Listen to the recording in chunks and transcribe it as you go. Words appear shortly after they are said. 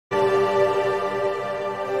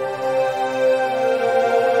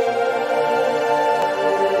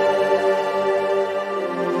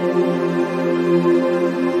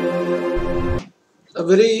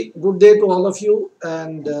very good day to all of you,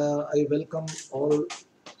 and I welcome all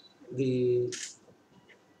the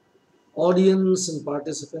audience and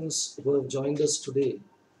participants who have joined us today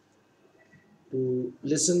to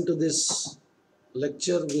listen to this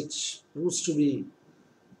lecture, which proves to be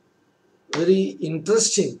very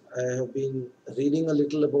interesting. I have been reading a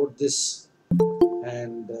little about this,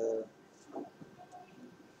 and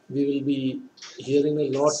we will be hearing a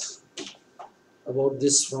lot about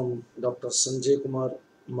this from Dr. Sanjay Kumar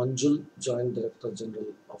Manjul, Joint Director General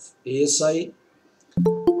of ASI.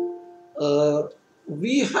 Uh,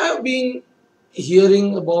 we have been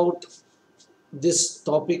hearing about this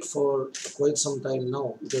topic for quite some time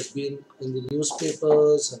now. It has been in the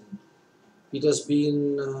newspapers and it has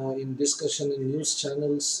been in discussion in news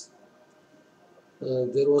channels.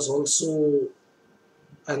 There was also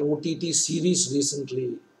an OTT series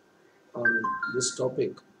recently on this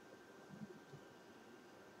topic.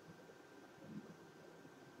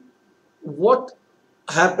 What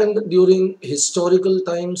happened during historical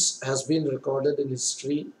times has been recorded in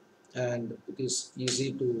history, and it is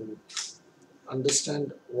easy to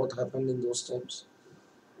understand what happened in those times.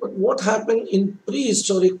 But what happened in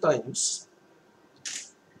prehistoric times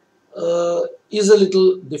is a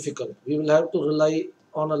little difficult. We will have to rely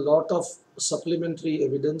on a lot of supplementary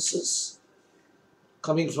evidences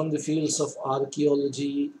coming from the fields of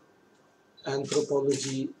archaeology,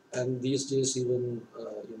 anthropology, and these days even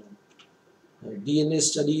DNA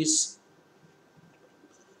studies,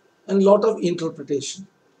 and a lot of interpretation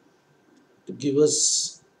to give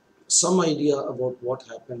us some idea about what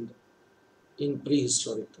happened in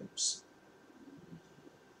prehistoric times.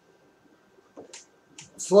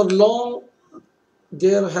 For long,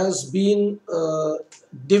 there has been a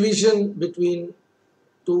division between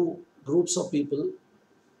two groups of people.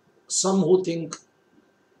 Some who think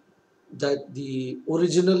that the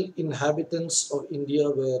original inhabitants of India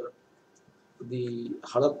were the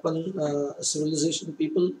Harappan civilization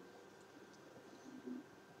people,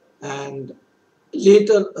 and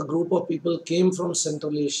later a group of people came from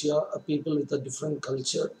Central Asia, a people with a different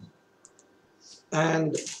culture,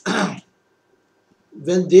 and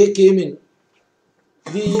when they came in,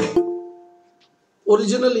 the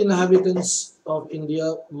original inhabitants of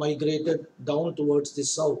India migrated down towards the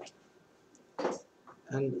south,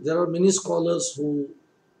 and there are many scholars who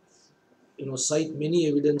cite many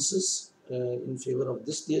evidences in favor of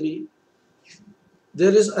this theory.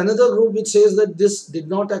 There is another group which says that this did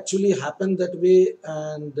not actually happen that way,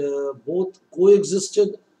 and both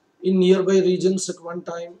coexisted in nearby regions at one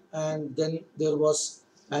time, and then there was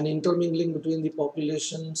an intermingling between the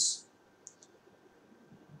populations.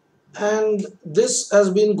 And this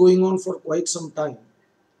has been going on for quite some time.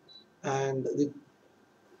 And the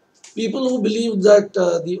people who believed that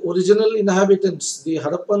the original inhabitants, the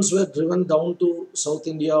Harappans, were driven down to South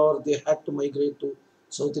India, or they had to migrate to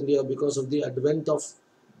South India because of the advent of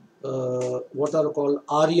what are called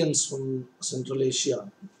Aryans from Central Asia.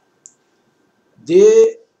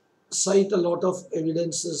 They cite a lot of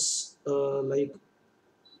evidences like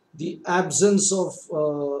the absence of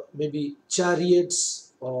maybe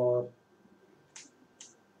chariots, or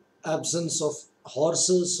absence of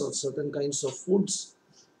horses or certain kinds of foods.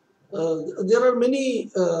 There are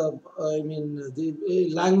many, the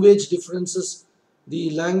language differences.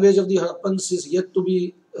 The language of the Harappans is yet to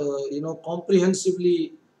be,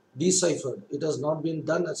 comprehensively deciphered. It has not been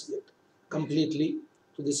done as yet completely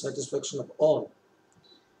to the satisfaction of all.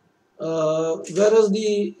 Whereas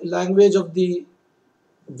the language of the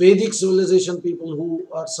Vedic civilization people, who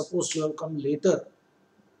are supposed to have come later,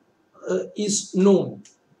 is known.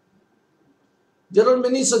 There are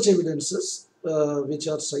many such evidences which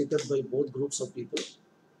are cited by both groups of people,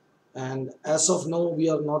 and as of now we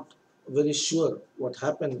are not very sure what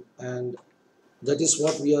happened, and that is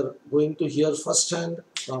what we are going to hear firsthand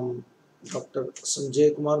from Dr.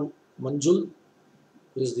 Sanjay Kumar Manjul,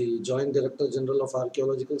 who is the Joint Director General of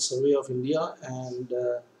Archaeological Survey of India, and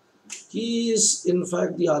he is in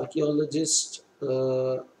fact the archaeologist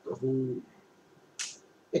who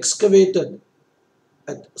excavated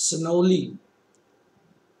at Sinauli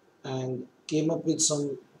and came up with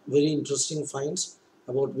some very interesting finds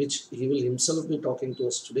about which he will himself be talking to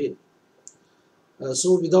us today.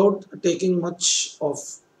 So without taking much of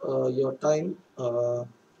your time, for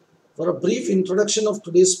a brief introduction of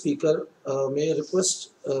today's speaker, may I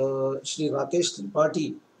request Shri Rakesh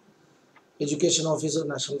Tripathi, Education Officer,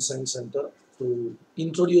 National Science Center, to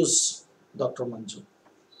introduce Dr. Manjul.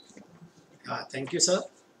 Thank you, sir,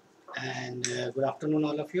 and good afternoon,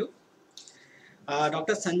 all of you.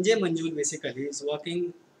 Dr. Sanjay Manjul basically is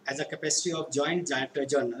working as a capacity of Joint Director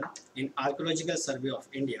General in Archaeological Survey of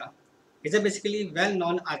India, He's a basically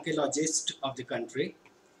well-known archaeologist of the country.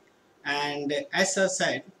 And as sir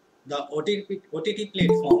said, the OTT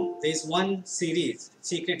platform, there is one series,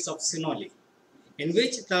 Secrets of Sinoli, in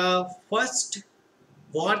which the first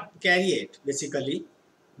war chariot basically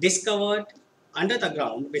discovered under the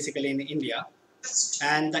ground basically in India,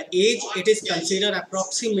 and the age it is considered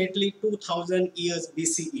approximately 2000 years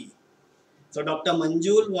BCE. So Dr.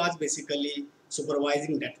 Manjul was basically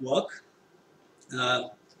supervising that work. Uh,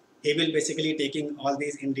 he will basically taking all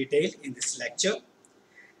these in detail in this lecture.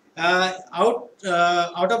 Out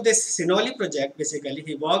of this Sinoli project, basically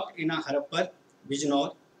he worked in a Harappar,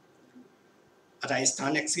 Bijnor,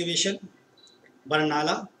 Rajasthan excavation,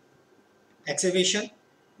 Barnala excavation,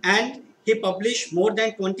 and he published more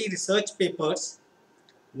than 20 research papers,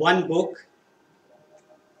 one book,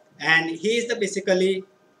 and he is the basically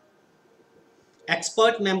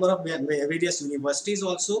expert member of various universities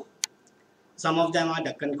also. Some of them are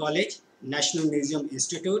Deccan College, National Museum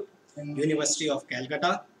Institute, University of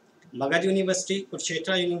Calcutta, Magad University,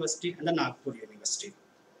 Kurukshetra University, and the Nagpur University.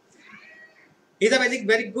 He is a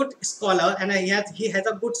very good scholar, and he has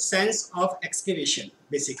a good sense of excavation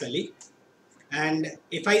basically. And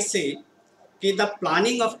if I say okay, the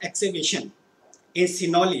planning of excavation in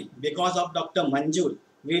Sinoli, because of Dr. Manjul,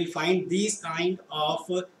 we will find these kind of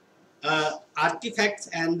artifacts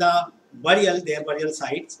and their burial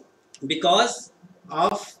sites, because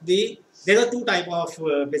of there are two type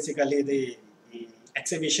of basically the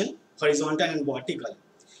excavation, horizontal and vertical.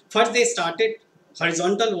 First they started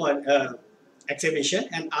horizontal excavation,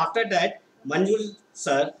 and after that Manjul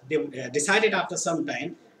sir decided after some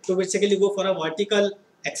time to basically go for a vertical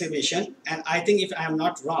excavation. And I think, if I am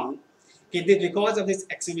not wrong, because of this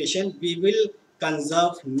excavation we will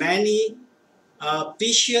conserve many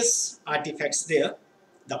precious artifacts there,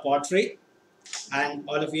 the pottery, and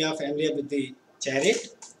all of you are familiar with the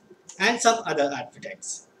chariot and some other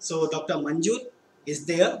artifacts. So Dr. Manjul is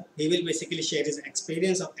there. He will basically share his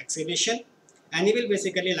experience of excavation, and he will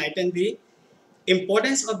basically lighten the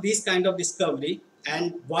importance of these kind of discovery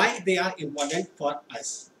and why they are important for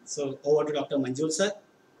us. So over to Dr. Manjul sir.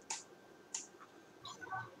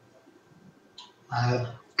 Uh,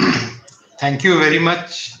 Thank you very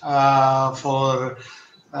much for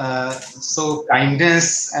so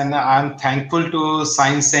kindness, and I'm thankful to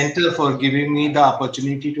Science Center for giving me the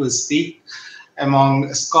opportunity to speak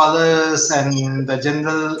among scholars and the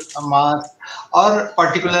general mass, or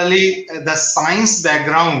particularly the science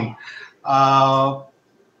background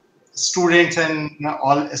students and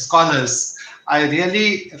all scholars. I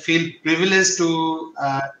really feel privileged to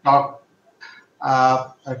talk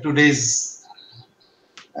today's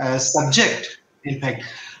subject, in fact.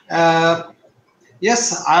 Uh,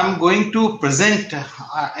 yes, I'm going to present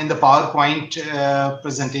in the PowerPoint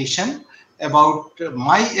presentation about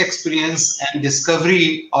my experience and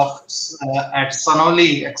discovery of at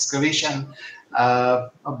Sinauli excavation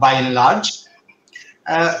by and large.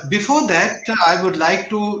 Before that, I would like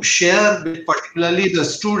to share with particularly the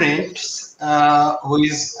students who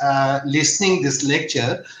is listening this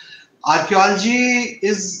lecture. Archaeology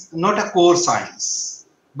is not a core science,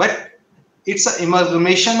 but it's an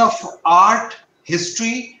amalgamation of art,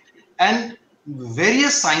 history, and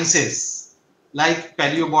various sciences like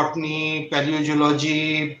paleobotany,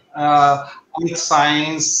 paleogeology, earth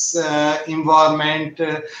science, environment,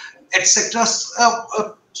 etc.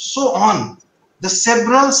 So on. The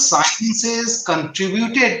several sciences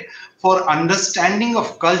contributed for understanding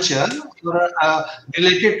of culture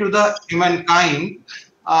related to the humankind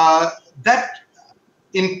uh, that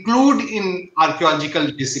include in archaeological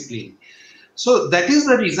discipline. So that is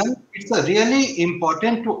the reason it's really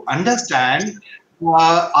important to understand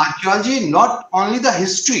archaeology, not only the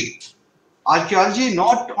history, archaeology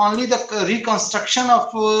not only the reconstruction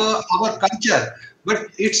of our culture, but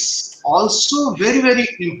it's also very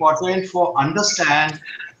important for understand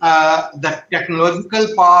the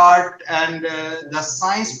technological part and the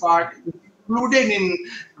science part included in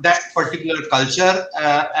that particular culture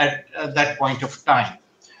at that point of time.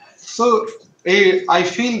 So I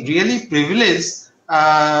feel really privileged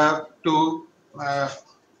to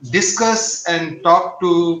discuss and talk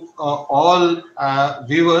to all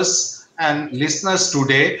viewers and listeners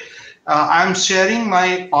today. I'm sharing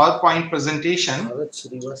my PowerPoint presentation.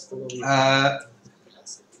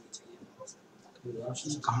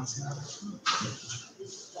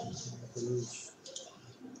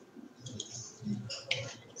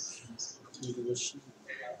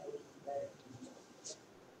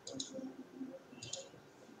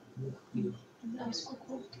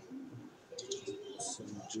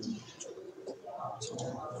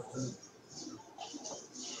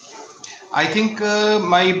 I think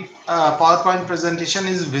my PowerPoint presentation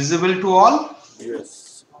is visible to all.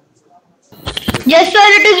 Yes. Yes, sir,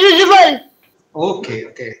 it is visible. Okay,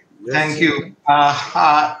 okay. Yes, Thank sir. you.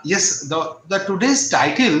 Yes, the today's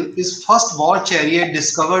title is First War Chariot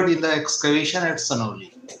Discovered in the Excavation at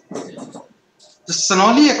Sinauli. The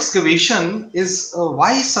Sinauli excavation is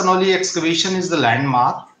why Sinauli excavation is the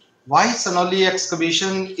landmark. Why Sinauli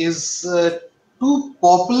excavation is too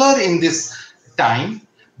popular in this time.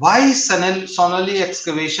 Why Sinauli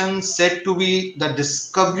excavation said to be the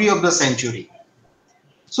discovery of the century.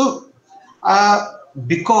 So, uh,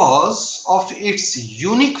 because of its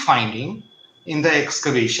unique finding in the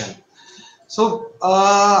excavation. So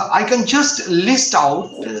I can just list out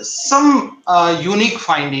some unique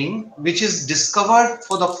finding which is discovered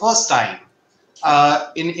for the first time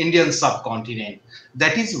in Indian subcontinent.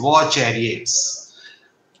 That is war chariots.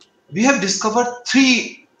 We have discovered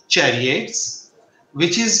three chariots,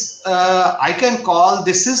 which is I can call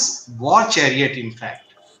this is war chariot in fact.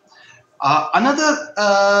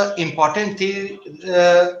 Another important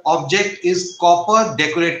object is copper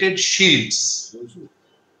decorated shields.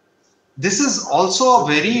 This is also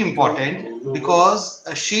very important because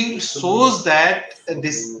a shield shows that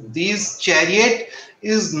these chariot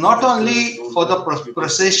is not only for the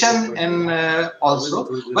procession and also,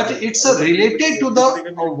 but it's related to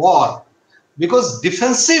the war because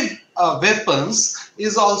defensive weapons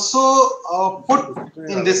is also put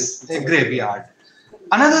in this graveyard.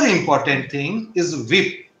 Another important thing is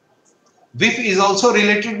whip. Whip is also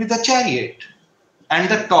related with the chariot and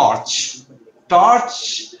the torch.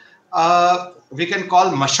 Torch we can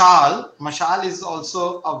call mashal. Mashal is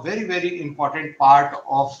also a very, very important part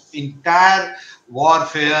of entire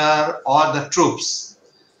warfare or the troops.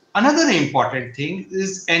 Another important thing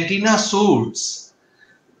is antenna swords.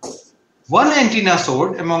 One antenna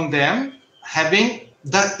sword among them having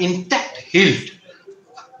the intact hilt.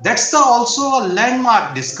 That's also a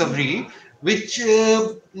landmark discovery which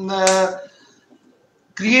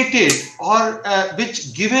created or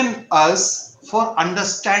which given us for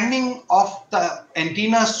understanding of the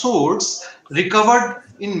antenna swords recovered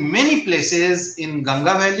in many places in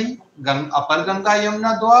Ganga Valley, Upper Ganga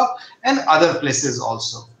Yamuna Doab and other places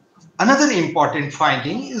also. Another important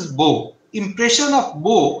finding is bow. Impression of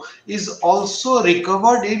bow is also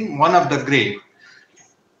recovered in one of the grave.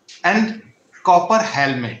 And copper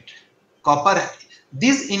helmet. Copper.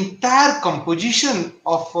 This entire composition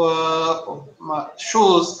of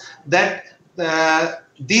shows that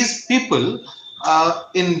these people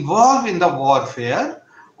involved in the warfare,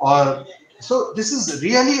 or so this is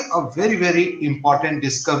really a very, very important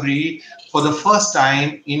discovery for the first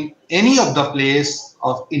time in any of the place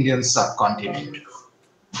of Indian subcontinent.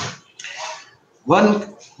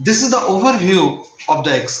 This is the overview of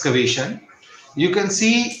the excavation. You can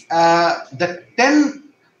see the 10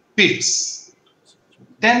 pits,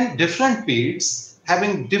 10 different pits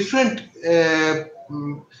having different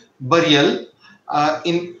burial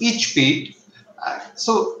in each pit.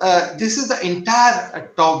 So this is the entire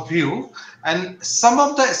top view, and some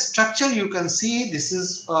of the structure you can see. This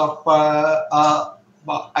is I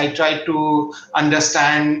try to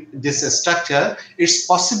understand this structure. It's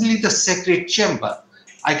possibly the sacred chamber.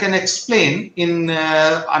 I can explain in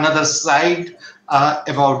another slide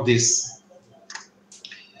about this.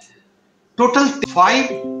 Total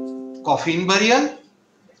 5 coffin burial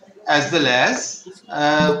as well as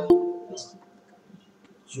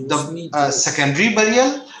the secondary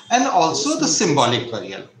burial and also the symbolic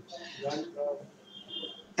burial.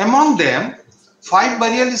 Among them, 5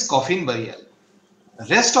 burial is coffin burial.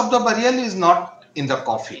 Rest of the burial is not in the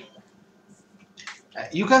coffin.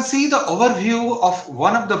 You can see the overview of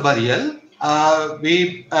one of the burial.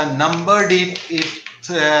 We numbered it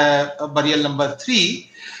burial number 3.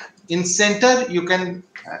 In center, you can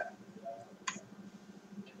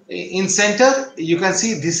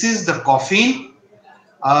see this is the coffin.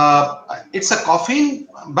 It's a coffin,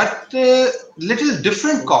 but little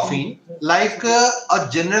different coffin, like a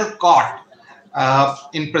general cot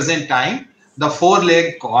in present time. The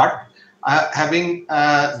 4-leg cot having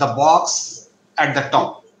the box at the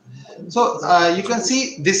top. So you can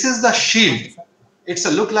see this is the shield. It's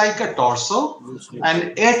a look like a torso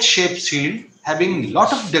and 8-shaped shield having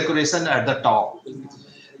lot of decoration at the top.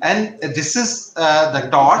 And this is the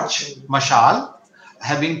torch, mashal,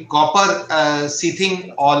 having copper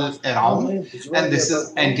sheathing all around. And this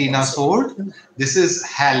is antenna sword. This is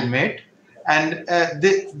helmet. And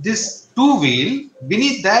this 2-wheel,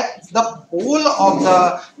 beneath that, the pole of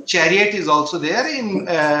the chariot is also there in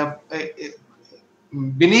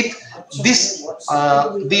beneath this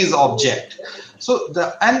these objects. So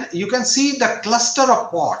and you can see the cluster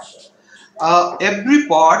of pots. every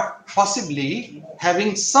pot possibly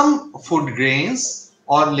having some food grains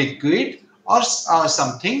or liquid or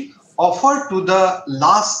something offered to the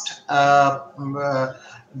last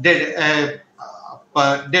dead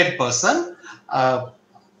person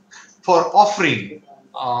for offering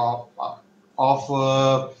of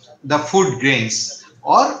the food grains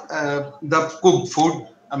or the cooked food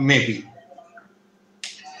maybe.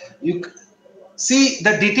 You see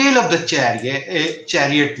the detail of the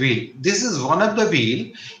chariot wheel. This is one of the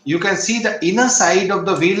wheel. You can see the inner side of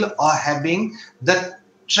the wheel are having the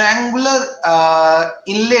triangular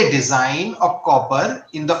inlay design of copper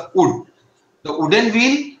in the wood. The wooden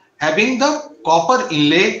wheel having the copper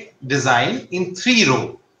inlay design in 3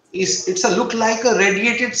 row. It's a look like a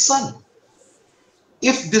radiated sun.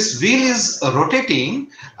 If this wheel is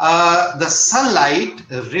rotating, the sunlight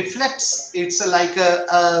reflects. It's like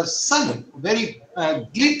a sun, very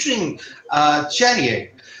glittering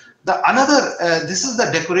chariot. This is the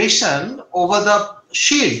decoration over the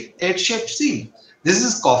shield, edge-shaped shield. This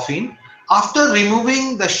is coffin. After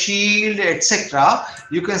removing the shield, etc.,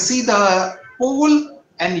 you can see the pole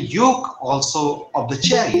and yoke also of the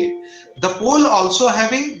chariot. The pole also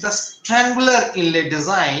having the triangular inlay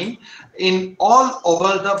design in all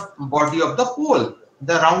over the body of the pole,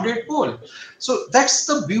 the rounded pole. So that's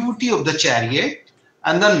the beauty of the chariot,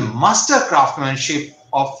 and then master craftsmanship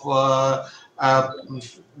of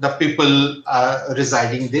the people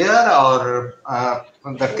residing there or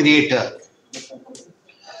the creator.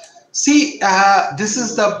 See, this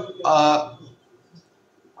is the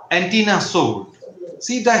antenna sword.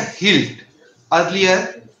 See the hilt.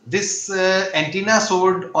 Earlier, this antenna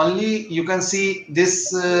sword only you can see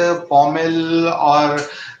this pommel or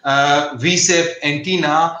V-shaped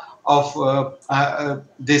antenna of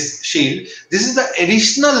this shield. This is the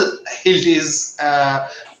additional hilt is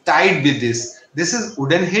tied with this. This is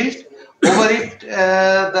wooden hilt. Over it,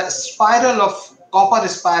 the spiral of copper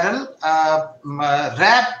spiral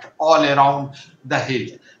wrapped all around the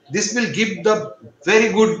hilt. This will give the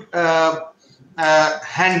very good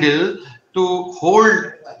handle to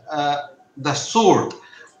hold the sword.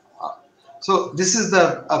 So this is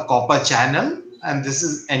the copper channel, and this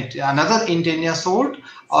is another antenna sword,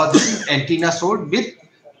 or this is antenna sword with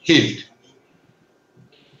hilt.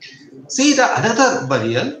 See the another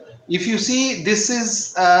burial. If you see, this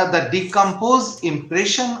is the decomposed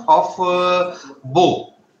impression of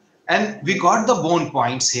bow, and we got the bone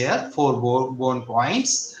points here, 4 bone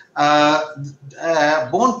points.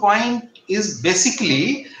 Bone point is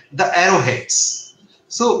basically the arrowheads.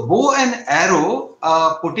 So bow and arrow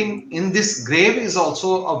putting in this grave is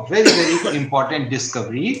also a very, very important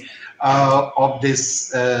discovery of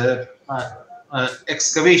this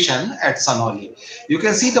excavation at Sinauli. You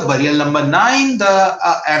can see the burial number 9, the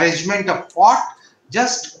arrangement of pot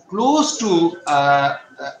just close to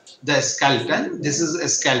the skeleton. This is a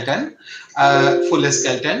skeleton, full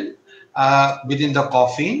skeleton within the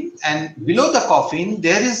coffin, and below the coffin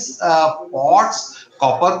there is pots,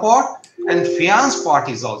 copper pot, and faience pot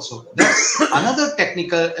is also. That's another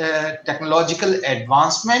technological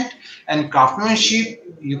advancement and craftsmanship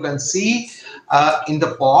you can see in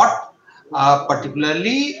the pot,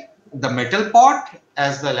 particularly the metal pot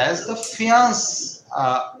as well as the faience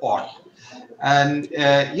pot. And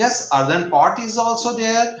yes, earthen pot is also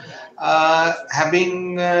there.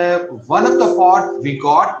 Having one of the pot, we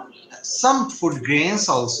got some food grains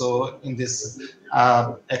also in this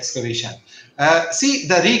excavation. See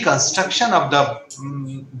the reconstruction of the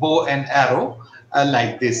bow and arrow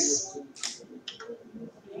like this.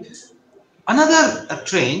 Another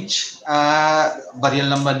trench, burial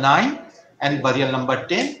number 9 and burial number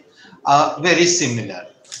 10, very similar.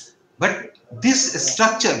 But this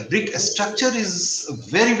structure, brick structure, is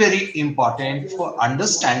very, very important for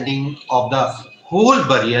understanding of the whole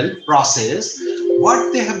burial process.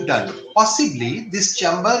 What they have done, possibly this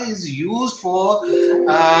chamber is used for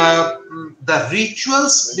the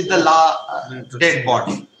rituals with the dead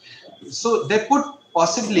body. So they put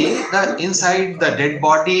possibly the inside the dead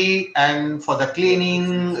body and for the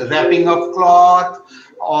cleaning, wrapping of cloth,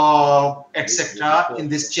 or etc. in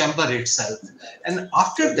this chamber itself. And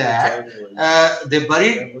after that, they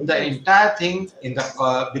buried the entire thing in the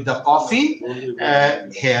with the coffin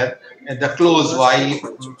here in the close wide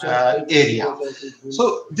area.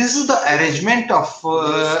 So this is the arrangement of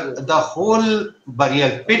the whole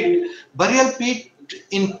burial pit. Burial pit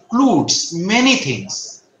includes many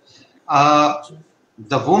things.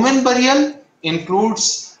 The woman burial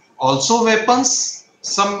includes also weapons,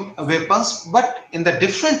 some weapons, but in the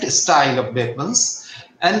different style of weapons.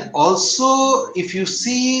 And also, if you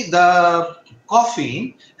see the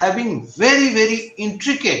coffin having very, very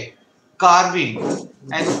intricate carving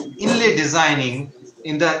and inlay designing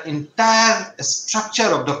in the entire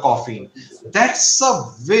structure of the coffin. That's a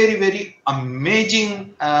very, very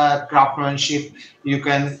amazing craftsmanship you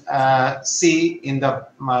can see in the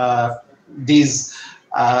these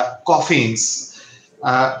coffins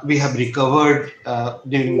we have recovered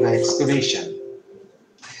during the excavation.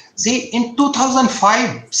 See, in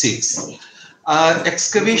 2005-6,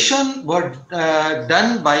 excavation were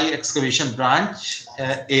done by excavation branch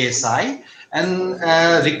ASI and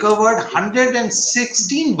recovered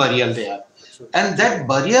 116 burial there, and that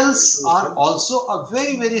burials are also a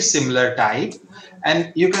very, very similar type.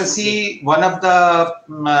 And you can see one of the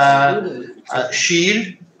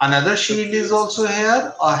shield, another shield is also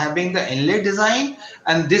here having the inlay design,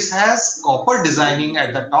 and this has copper designing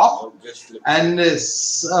at the top. And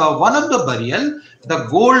one of the burial, the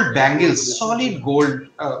gold bangles, solid gold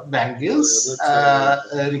bangles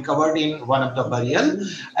recovered in one of the burial,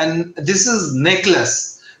 and this is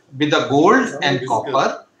necklace with the gold and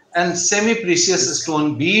copper, and semi-precious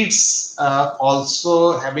stone beads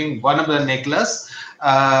also having one of the necklace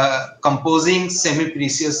composing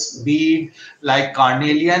semi-precious bead like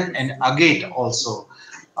carnelian and agate also.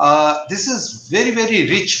 This is very, very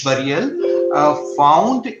rich burial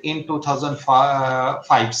found in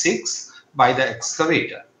 2005-6 by the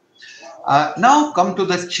excavator. Now come to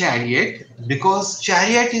the chariot, because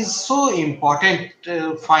chariot is so important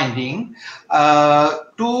finding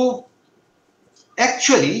to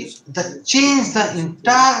actually change the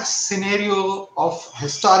entire scenario of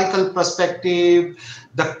historical perspective,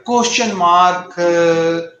 the question mark,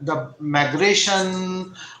 the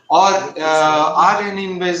migration or Aryan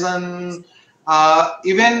invasion,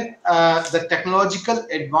 even the technological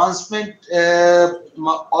advancement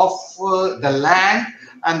of the land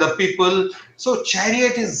and the people. So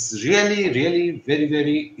chariot is really, really very,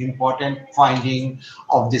 very important finding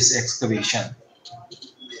of this excavation.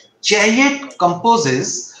 Chariot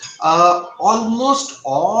composes almost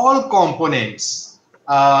all components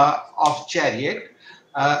of chariot.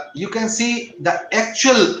 You can see the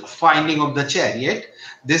actual finding of the chariot.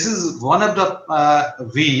 This is one of the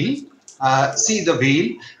wheel. See the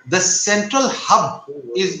wheel. The central hub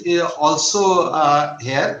is also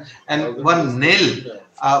here, and one nail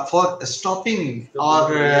for stopping or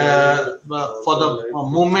for the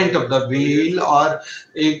movement of the wheel, or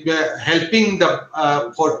helping the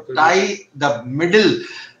for tie the middle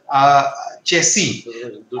chassis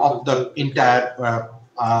of the entire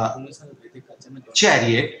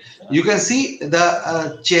chariot. You can see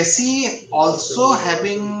the chassis also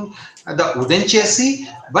having the wooden chassis,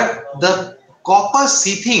 but the copper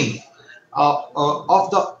sheathing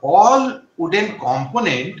of the all wooden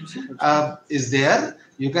component is there.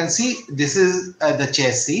 You can see this is the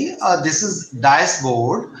chassis, this is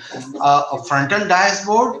dashboard, a frontal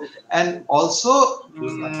dashboard, and also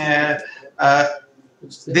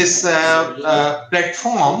this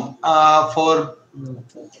platform for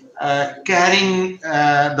carrying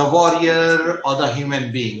the warrior or the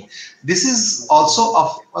human being. This is also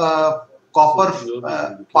a copper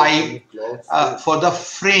pipe for the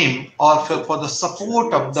frame or for the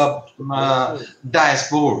support of the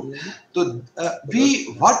dashboard. So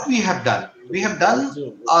what we have done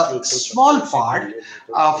a small part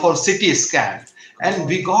for CT scan, and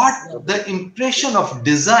we got the impression of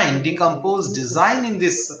design, decomposed design in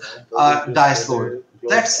this dashboard.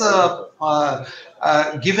 That's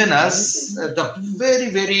given us the very,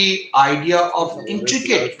 very idea of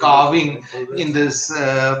intricate carving in this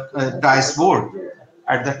dashboard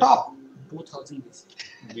at the top.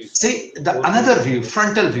 See the another view,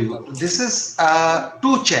 frontal view. This is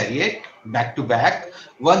two chariot back to back.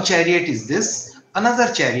 One chariot is this,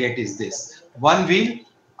 another chariot is this. One wheel,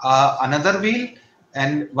 another wheel,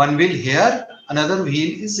 and one wheel here, another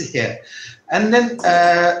wheel is here. And then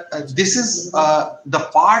this is the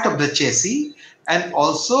part of the chassis, and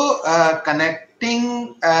also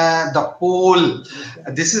connecting the pole.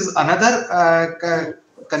 This is another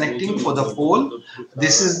connecting for the pole.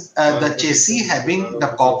 This is the chassis having the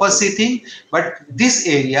copper sheathing, but this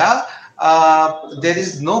area there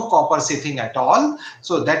is no copper sheathing at all.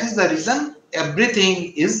 So that is the reason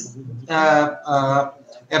everything is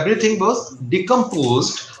everything was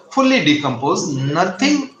decomposed, fully decomposed.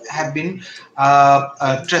 Nothing have been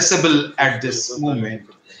traceable at this moment.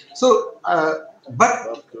 So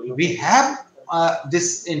but we have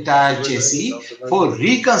this entire chassis for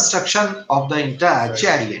reconstruction of the entire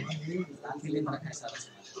chariot.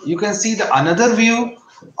 You can see the another view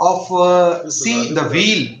of see the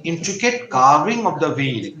wheel, intricate carving of the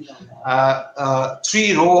wheel.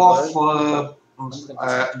 3 rows of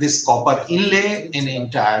this copper inlay in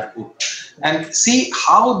entire wood. And see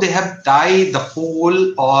how they have tied the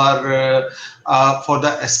pole or for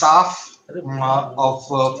the staff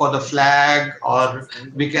for the flag, or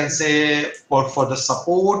we can say for the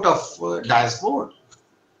support of dashboard.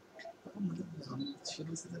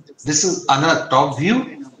 This is another top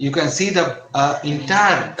view. You can see the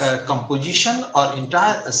entire composition or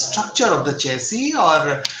entire structure of the chassis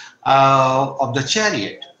or of the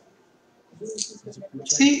chariot.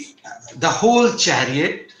 See the whole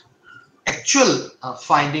chariot, actual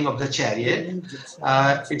finding of the chariot,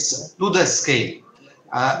 it's to the scale.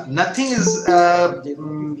 Nothing is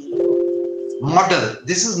model.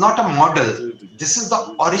 This is not a model. This is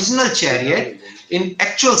the original chariot in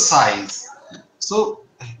actual size. So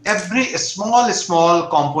every small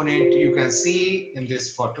component you can see in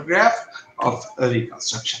this photograph of a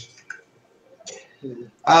reconstruction.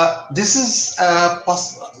 This is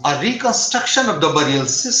a reconstruction of the burial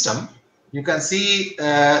system. You can see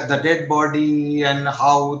the dead body and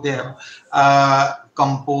how they have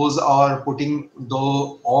composed or putting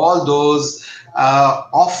all those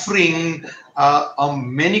offering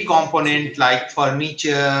many components like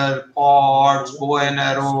furniture, pots, bow and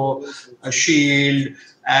arrow, a shield,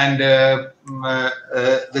 and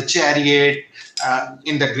the chariot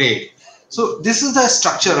in the grave. So this is the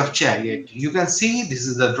structure of chariot. You can see this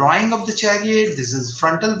is the drawing of the chariot. This is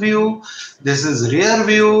frontal view. This is rear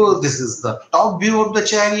view. This is the top view of the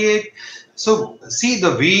chariot. So see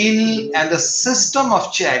the wheel and the system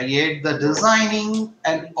of chariot, the designing,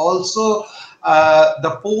 and also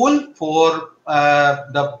the pole for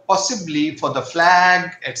the possibly for the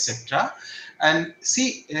flag, etc. And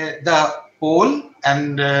see the pole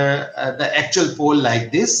and the actual pole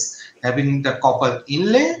like this, having the copper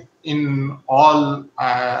inlay in all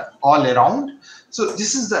around. So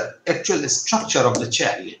this is the actual structure of the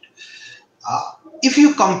chariot. If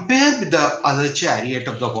you compare with the other chariot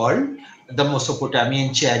of the world, the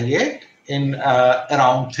Mesopotamian chariot in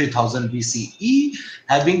around 3000 BCE,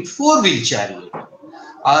 having four-wheel chariot.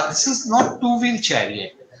 This is not two-wheel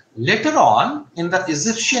chariot. Later on, in the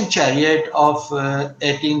Egyptian chariot of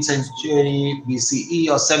 18th century BCE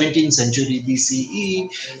or 17th century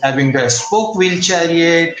BCE, having the spoke wheel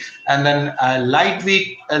chariot, and then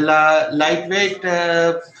lightweight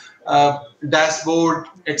dashboard,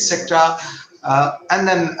 etc. And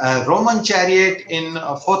then Roman chariot in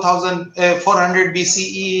 400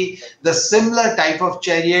 BCE, the similar type of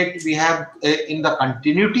chariot we have in the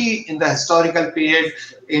continuity in the historical period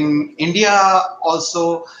in India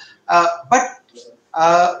also. But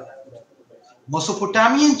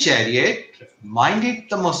Mesopotamian chariot, mind it,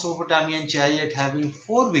 the Mesopotamian chariot having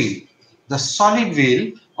four-wheel, the solid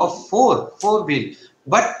wheel of four wheel,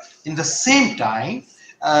 but in the same time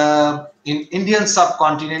in Indian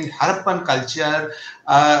subcontinent, Harappan culture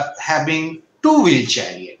having two-wheel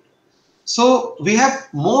chariot. So we have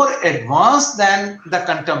more advanced than the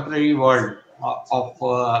contemporary world of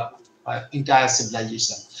entire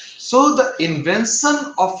civilization. So the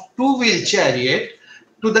invention of two-wheel chariot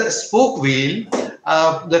to the spoke wheel,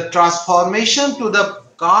 the transformation to the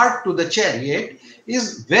cart to the chariot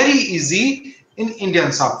is very easy in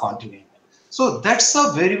Indian subcontinent. So that's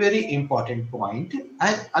a very, very important point.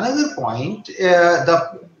 And another point,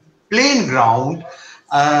 the plain ground,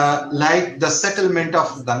 like the settlement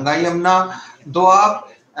of Ganga Yamuna, Doab,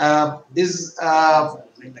 is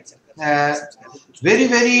very,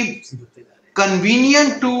 very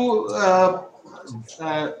convenient to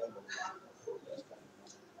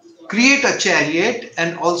create a chariot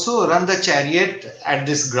and also run the chariot at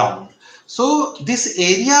this ground. So this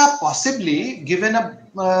area possibly given a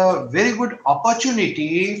very good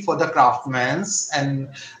opportunity for the craftsmen and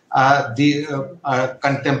the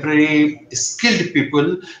contemporary skilled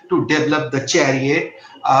people to develop the chariot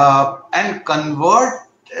and convert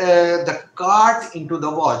the cart into the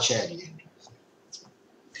war chariot.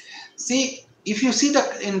 See, if you see the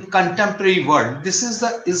in contemporary world, this is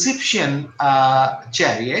the Egyptian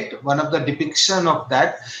chariot, one of the depiction of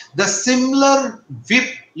that. The similar whip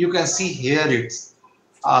you can see here, it's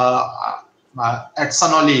at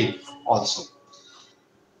Sinauli also.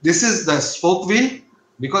 This is the spoke wheel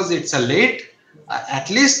because it's a late, at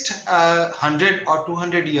least 100 or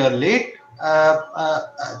 200 year late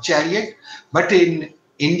chariot. But in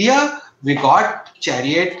India, we got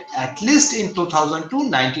chariot at least in 2002,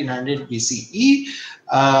 1900 BCE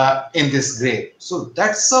in this grave. So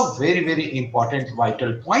that's a very, very important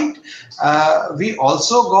vital point. We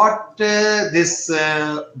also got this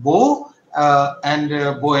bow and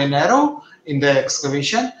bow and arrow in the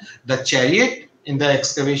excavation, the chariot in the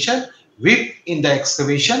excavation, whip in the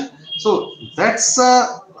excavation. So that's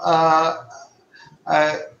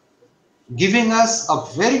giving us a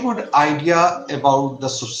very good idea about the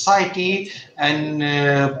society and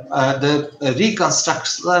the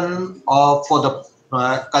reconstruction for the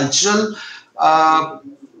cultural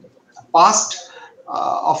past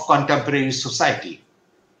of contemporary society.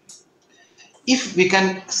 If we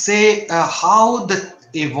can say how the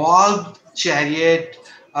evolved chariot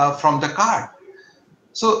from the cart.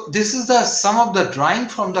 So this is some of the drawing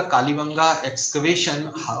from the Kalibanga excavation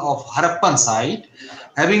of Harappan site,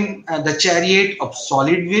 having the chariot of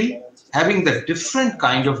solid wheel, having the different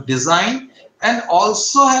kind of design, and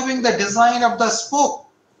also having the design of the spoke,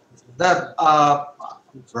 the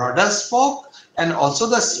broader spoke, and also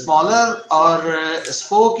the smaller or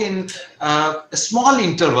spoke in a small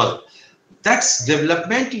interval. That's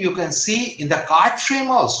development you can see in the cart frame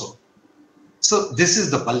also. So this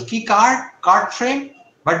is the bulky cart frame,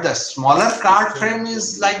 but the smaller cart frame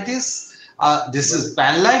is like this. This is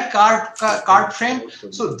pan-like cart frame.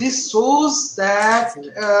 So this shows that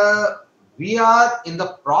we are in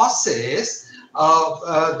the process of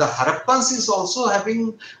the Harappans is also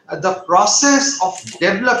having the process of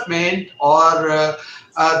development, or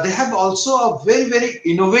they have also a very, very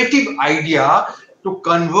innovative idea to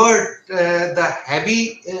convert the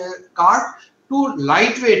heavy cart to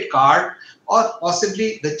lightweight cart, or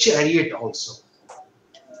possibly the chariot also.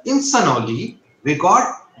 In Sinauli, we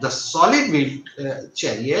got the solid wheel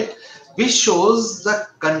chariot, which shows the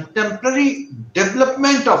contemporary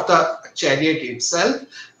development of the chariot itself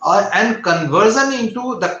and conversion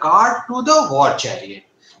into the cart to the war chariot.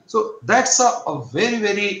 So that's a very,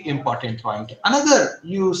 very important point. Another,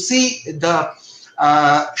 you see the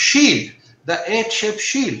shield, the egg-shaped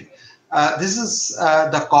shield. This is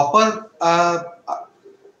the copper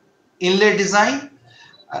inlay design,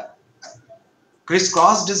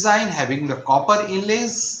 crisscross design, having the copper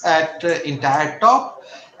inlays at entire top,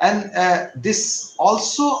 and this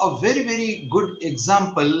also a very, very good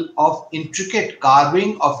example of intricate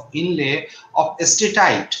carving of inlay of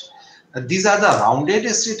estetite. These are the rounded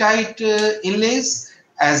estetite inlays,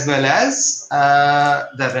 as well as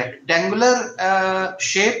the rectangular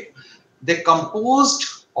shape. They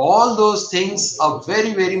composed all those things are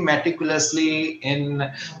very, very meticulously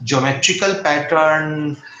in geometrical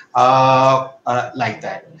pattern like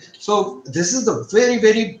that. So this is the very,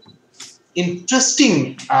 very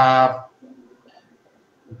interesting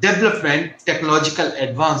development, technological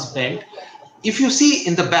advancement. If you see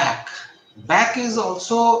in the back is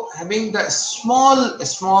also having the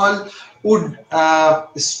small wood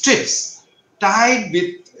strips tied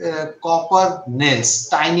with copper nails,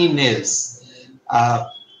 tiny nails.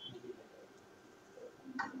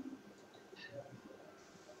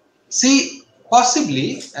 See,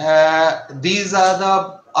 possibly these are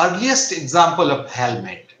the earliest example of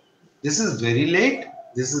helmet. This is very late.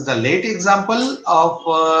 This is the late example of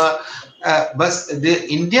but the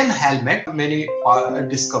Indian helmet many are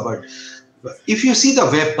discovered. If you see the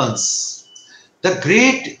weapons, the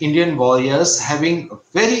great Indian warriors having a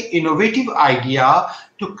very innovative idea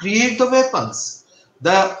to create the weapons.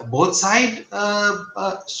 The both side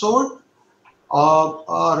sword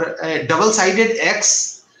or a double-sided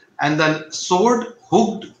axe, and then sword,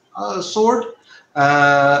 hooked sword,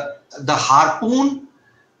 the harpoon,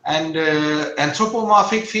 and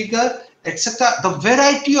anthropomorphic figure, etc. The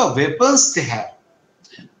variety of weapons they have.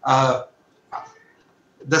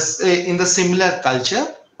 In the similar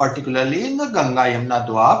culture, particularly in the Ganga Yamuna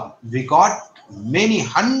Doab, we got many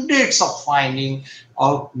hundreds of finding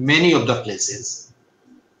of many of the places.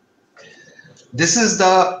 This is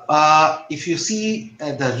the, if you see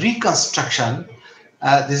the reconstruction,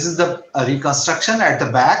 this is the reconstruction at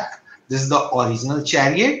the back. This is the original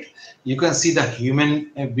chariot. You can see the human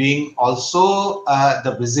being also,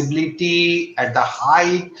 the visibility at the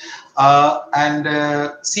height,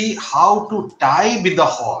 and see how to tie with the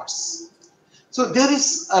horse. So there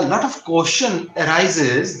is a lot of question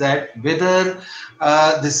arises that whether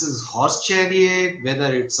this is horse chariot,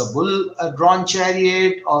 whether it's a bull drawn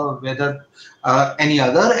chariot, or whether any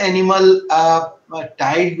other animal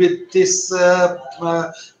tied with this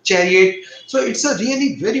chariot. So it's a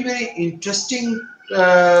really very, very interesting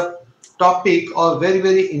topic, or very,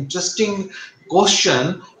 very interesting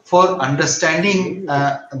question for understanding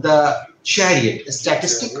the chariot,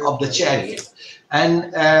 statistic of the chariot,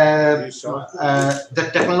 and the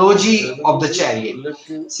technology of the chariot.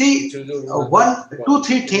 See, 1, 2,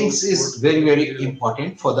 3 things is very, very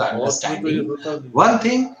important for the understanding. One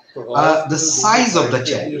thing, the size of the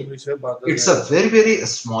chariot. It's a very, very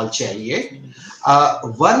small chariot.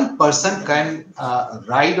 One person can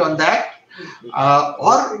ride on that,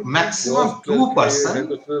 or maximum 2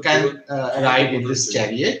 persons can ride in this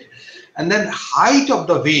chariot. and then height of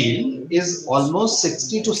the wheel is almost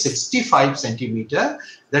 60 to 65 centimeter.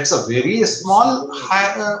 That's a very small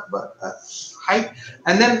height.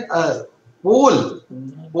 And then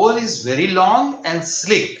pole is very long and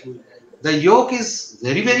slick. The yoke is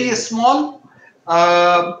very, very small.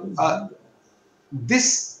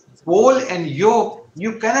 This pole and yoke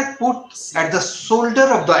you cannot put at the shoulder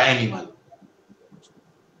of the animal.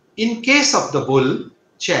 In case of the bull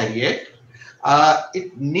chariot,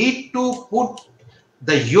 it need to put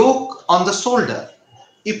the yoke on the shoulder.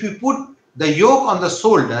 If you put the yoke on the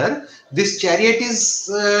shoulder, this chariot is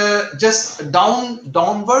just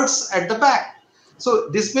downwards at the back. So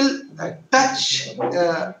this will touch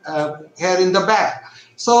here in the back.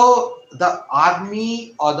 So the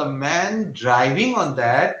army or the man driving on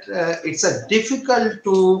that, it's a difficult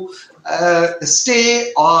to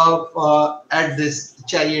stay at this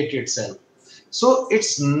chariot itself. So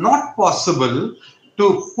it's not possible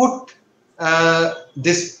to put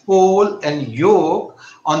this pole and yoke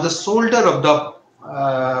on the shoulder of the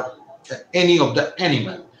any of the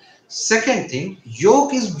animal. Second thing,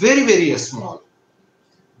 yoke is very, very small.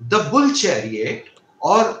 The bull chariot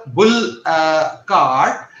or bull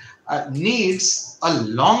cart needs a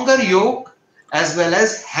longer yoke as well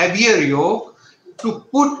as heavier yoke to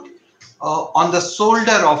put on the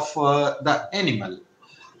shoulder of the animal.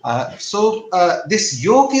 So this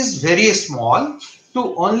yoke is very small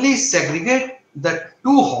to only segregate the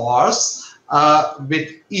two horse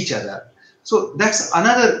with each other. So that's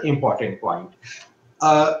another important point.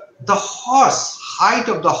 The horse, height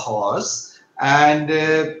of the horse, and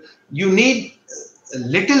you need a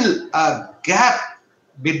little gap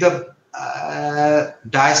with the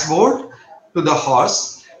dashboard to the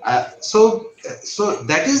horse. So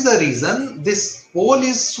that is the reason this pole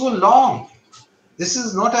is so long. This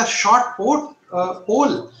is not a short pole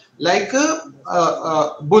like a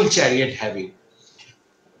bull chariot having.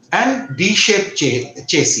 And D-shaped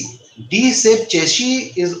chassis. D-shaped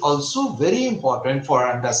chassis is also very important for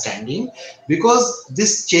understanding, because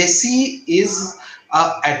this chassis is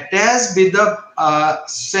attached with the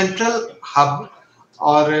central hub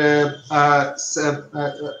or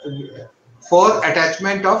for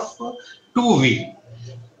attachment of two wheel.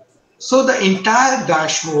 So the entire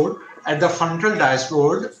dashboard at the frontal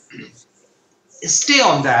dashboard stay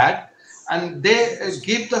on that, and they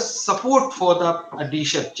give the support for the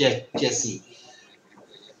D-shaped chassis.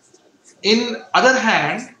 In other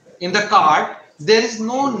hand, in the cart, there is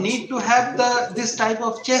no need to have this type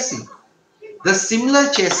of chassis. The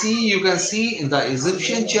similar chassis you can see in the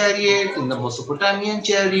Egyptian chariot, in the Mesopotamian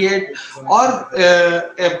chariot, or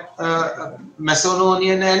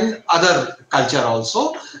Macedonian and other culture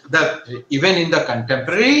also, even in the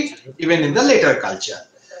contemporary, even in the later culture.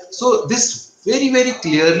 So this very, very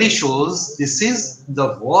clearly shows this is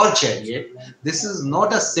the war chariot. This is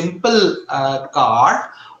not a simple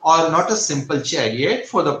cart or not a simple chariot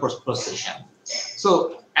for the procession.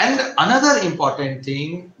 So, and another important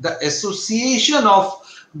thing, the association of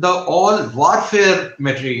the all warfare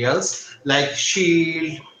materials like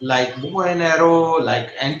shield, like bow and arrow,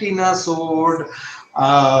 like antenna sword,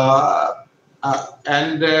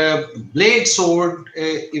 and blade sword,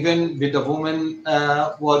 even with the women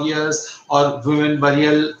warriors or women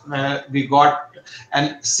burial, we got,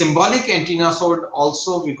 and symbolic antenna sword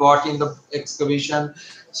also we got in the excavation.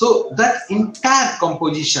 So that entire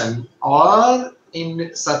composition, or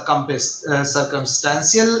in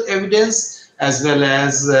circumstantial evidence as well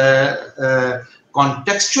as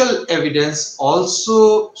contextual evidence,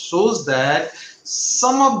 also shows that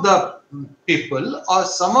some of the people or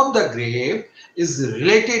some of the grave is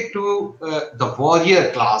related to the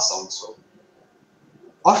warrior class also.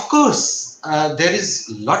 Of course, there is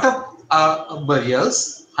a lot of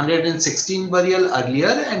burials, 116 burial earlier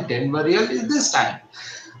and 10 burial in this time.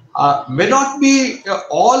 May not be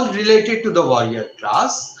all related to the warrior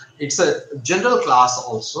class. It's a general class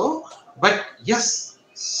also, but yes,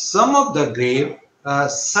 some of the grave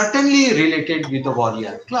certainly related with the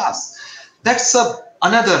warrior class. That's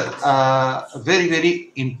another very,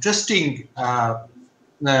 very interesting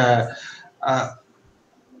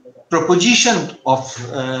proposition of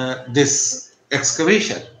this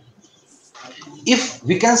excavation. If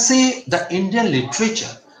we can see the Indian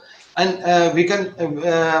literature, and we can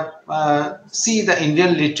see the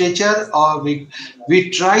Indian literature, or we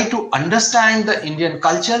try to understand the Indian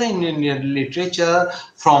culture in Indian literature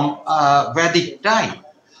from Vedic time.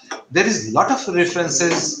 There is a lot of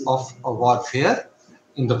references of warfare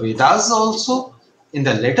in the Vedas also. In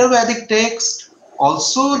the later Vedic text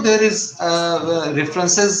also there is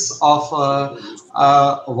references of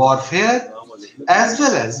warfare, as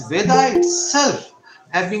well as Veda itself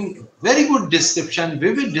having very good description,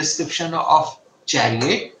 vivid description of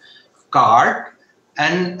chariot, cart,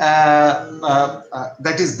 and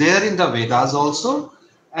that is there in the Vedas also,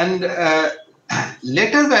 and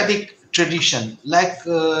later Vedic tradition like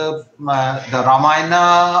the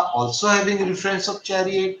Ramayana also having reference of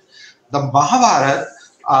chariot, the Mahabharata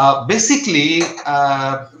basically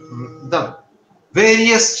the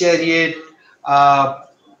various chariot uh,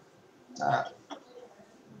 uh,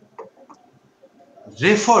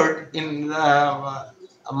 referred in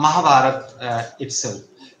Mahabharata itself.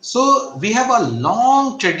 So we have a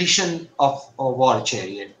long tradition of war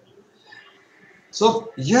chariot.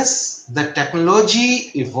 So yes, the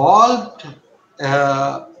technology evolved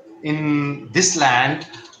in this land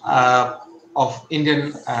of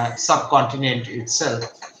Indian subcontinent itself.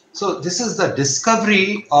 So this is the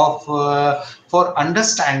discovery of for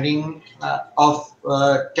understanding of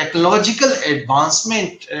technological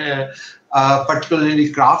advancement, particularly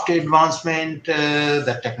craft advancement,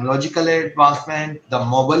 the technological advancement, the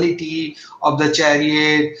mobility of the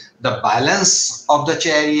chariot, the balance of the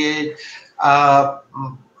chariot. Uh,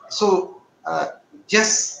 so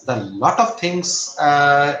yes, a lot of things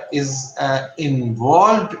is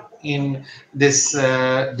involved in this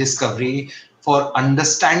discovery for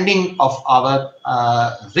understanding of our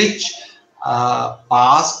rich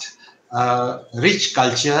past, rich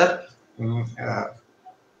culture.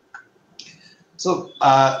 So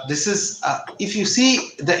this is, if you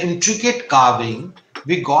see the intricate carving,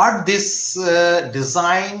 we got this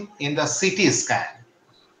design in the CT scan.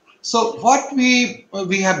 So what we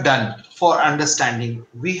have done for understanding,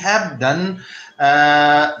 we have done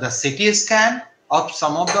the CT scan of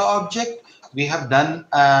some of the object. We have done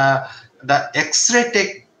the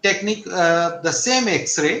X-ray technique, the same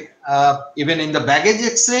X-ray, even in the baggage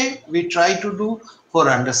X-ray, we try to do for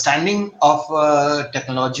understanding of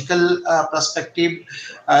technological perspective,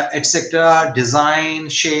 etc., design,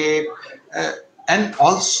 shape, and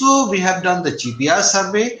also we have done the GPR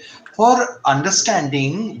survey for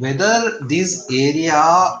understanding whether this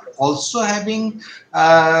area also having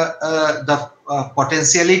the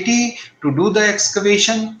potentiality to do the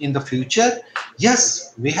excavation in the future.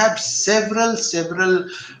 Yes, we have several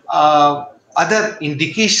other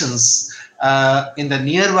indications in the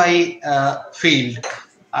nearby field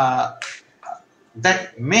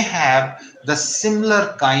that may have the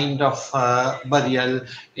similar kind of burial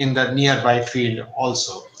in the nearby field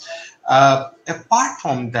also. Apart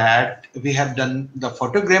from that, we have done the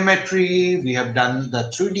photogrammetry, we have done the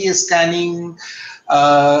 3D scanning,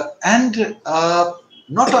 and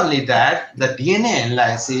not only that, the DNA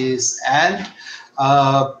analysis and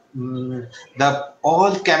the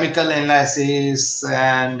all chemical analysis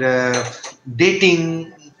and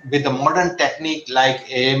dating with the modern technique like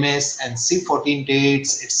AMS and C14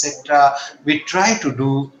 dates, etc. We try to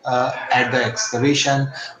do at the excavation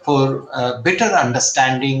for better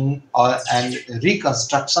understanding and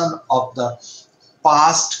reconstruction of the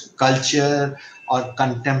past culture or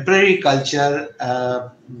contemporary culture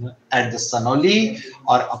at the Sinauli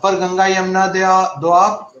or Upper Ganga Yamuna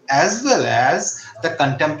Doab, as well as the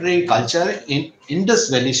contemporary culture in Indus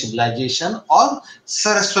Valley civilization or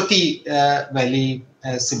Saraswati Valley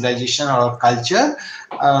civilization or culture.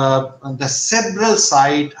 The several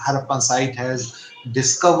site, Harappan site has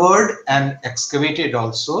discovered and excavated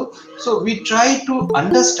also. So we try to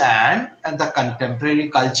understand the contemporary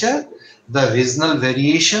culture, the regional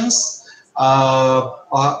variations of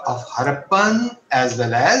Harappan as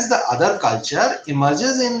well as the other culture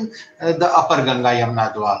emerges in the Upper Ganga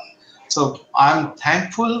Yamuna Doab. So I'm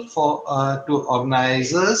thankful for to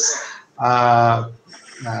organizers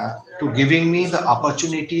to giving me the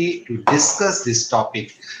opportunity to discuss this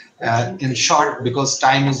topic in short, because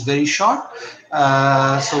time is very short.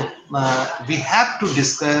 So we have to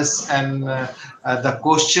discuss and the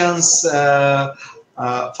questions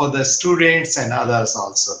for the students and others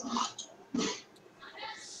also.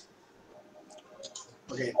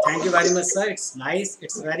 Okay, thank you very much, sir. It's nice.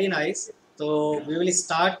 It's very nice. So we will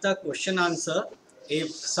start the question answer. If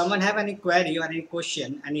someone have any query or any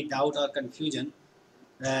question, any doubt or confusion,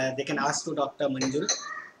 they can ask to Dr. Manjul.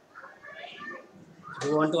 If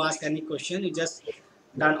you want to ask any question, you just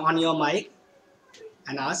turn on your mic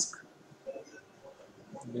and ask.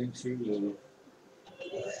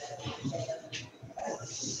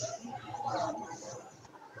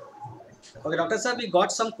 Okay, Doctor Sir, we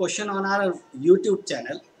got some question on our YouTube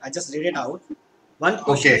channel. I just read it out. One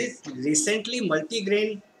question is, recently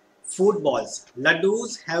multi-grain food balls,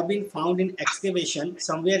 laddus, have been found in excavation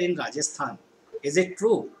somewhere in Rajasthan. Is it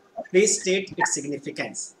true? Please state its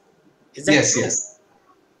significance. Is that Yes, true? yes.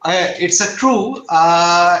 It's a true.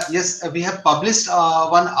 Yes, we have published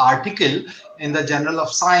one article in the Journal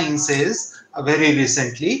of Sciences very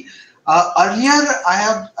recently. Earlier, I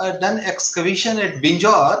have done excavation at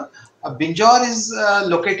Binjore. Binjore is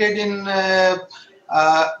located in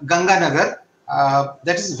Ganganagar.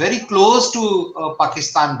 That is very close to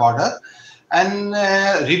Pakistan border, and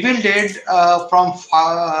revealed it from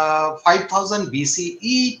 5000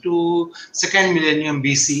 BCE to second millennium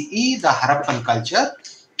BCE, the Harappan culture.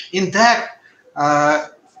 In that,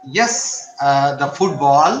 yes, the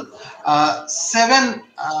football, seven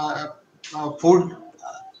food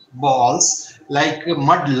balls like a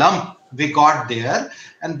mud lump we got there,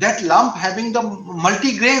 and that lump having the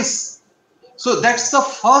multi-grains. So that's the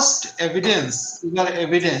first evidence,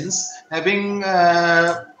 having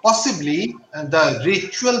possibly the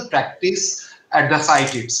ritual practice at the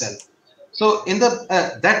site itself. So in the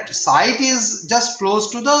that site is just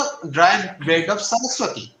close to the dry bed of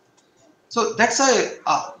Saraswati. So that's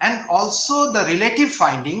and also the relative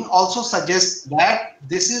finding also suggests that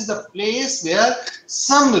this is the place where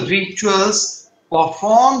some rituals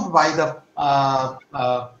performed by the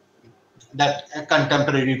that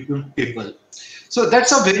contemporary people. So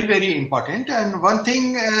that's a very, very important. And one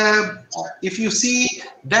thing, if you see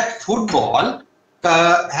that football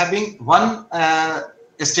having one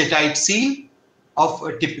statite seal of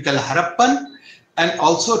a typical Harappan, and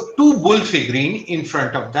also two bull figurine in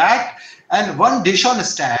front of that, and one dish on a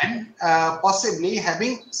stand, possibly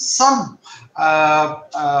having some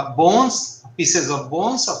bones, pieces of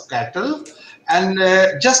bones of cattle, and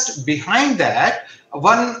just behind that,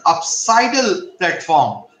 one upsidal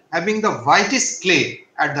platform having the whitest clay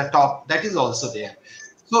at the top, that is also there.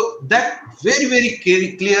 So that very, very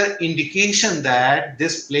clear indication that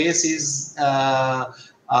this place is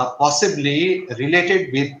possibly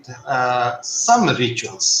related with some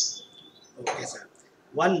rituals. Okay, sir.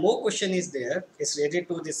 One more question is there. It's related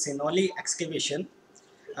to the Sinauli excavation.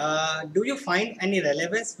 Do you find any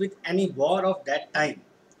relevance with any war of that time?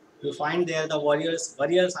 You find there the warriors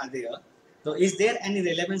are there. So is there any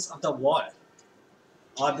relevance of the war?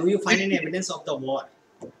 Or do you find any evidence of the war?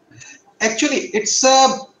 Actually, it's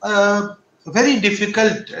very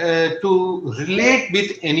difficult to relate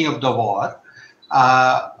with any of the war.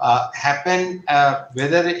 Happen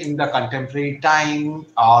whether in the contemporary time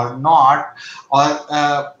or not, or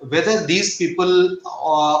whether these people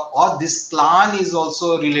or this clan is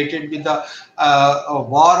also related with the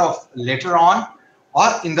war of later on or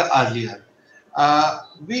in the earlier.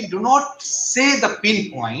 We do not say the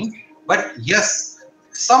pinpoint, but yes,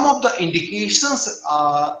 some of the indications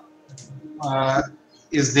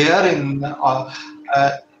is there in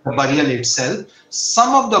the burial itself.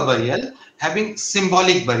 Some of the burial having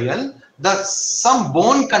symbolic burial, some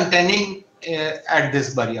bone containing at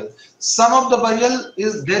this burial. Some of the burial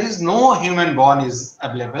is there is no human bone is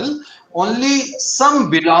available, only some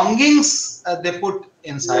belongings they put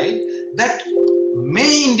inside that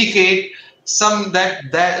may indicate some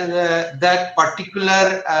that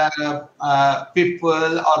particular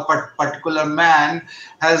people or particular man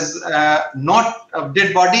has not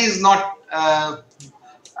dead body is not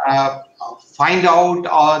find out,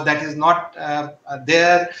 or that is not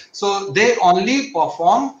there. So they only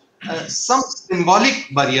perform some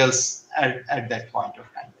symbolic burials at that point of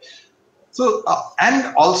time. So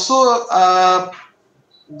and also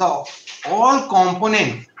the all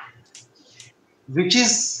component which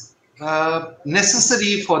is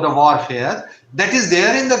necessary for the warfare, that is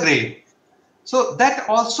there in the grave. So that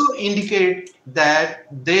also indicate that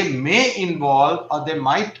they may involve or they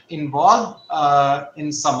might involve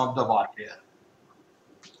in some of the warfare.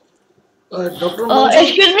 Dr. Manjul?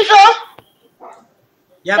 Excuse me, sir.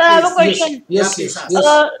 Yeah, Sir, I have a please. question. Yes, please yes, ask. yes.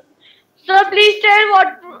 Sir, please tell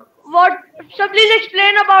what. Sir, please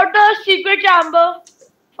explain about the secret chamber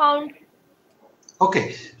found.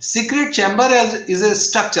 Okay, secret chamber is a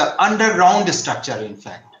structure, underground structure, in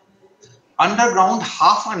fact. Underground,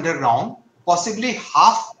 half underground, possibly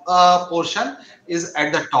half portion is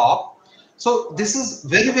at the top. So this is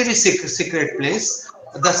very, very secret place.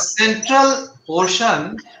 The central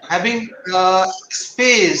portion having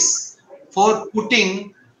space for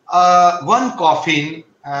putting one coffin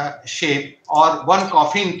shape or one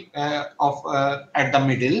coffin of at the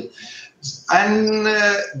middle, and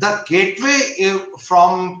the gateway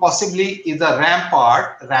from possibly is the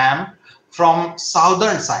ramp from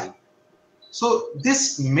southern side. So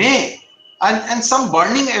this may, and some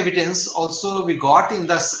burning evidence also we got in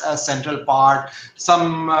the central part,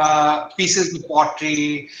 some pieces of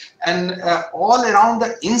pottery, and all around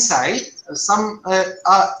the inside, some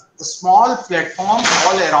small platforms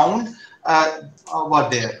all around were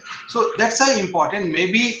there. So that's important.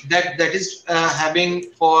 Maybe that is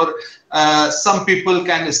having for some people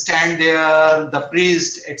can stand there, the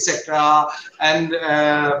priest, etc., and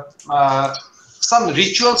some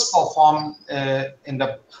rituals performed in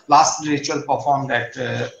the last ritual performed at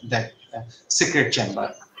that secret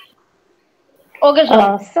chamber. Okay,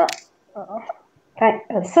 sir. Uh,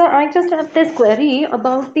 Sir, I just have this query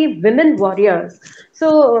about the women warriors.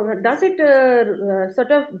 So, does it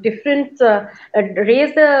sort of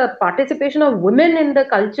raise the participation of women in the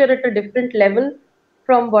culture at a different level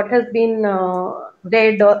from what has been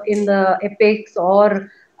read in the epics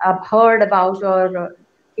or heard about or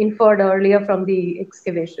inferred earlier from the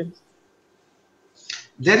excavations?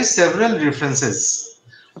 There is several references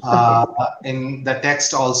Okay. in the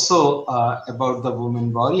text also about the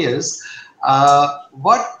women warriors.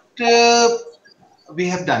 What we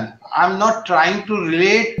have done, I'm not trying to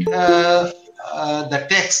relate the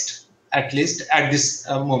text at least at this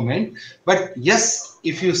moment, but yes,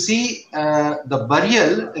 if you see the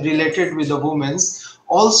burial related with the women's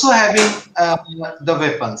also having the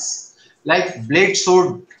weapons like blade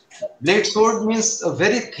sword. Blade sword means a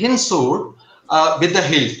very thin sword with the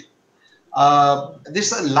hilt.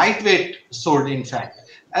 This is a lightweight sword, in fact,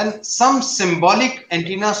 and some symbolic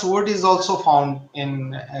antenna sword is also found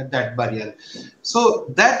in that burial. So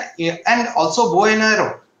that, and also bow and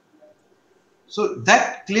arrow. So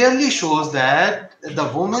that clearly shows that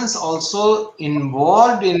the women's also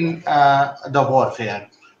involved in the warfare.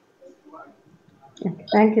 Okay.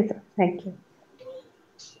 Thank you, sir. Thank you.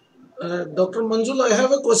 Dr. Manjul, I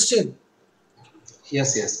have a question.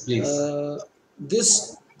 Yes, please.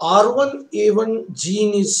 This R1A1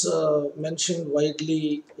 gene is mentioned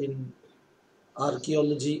widely in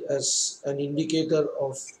archaeology as an indicator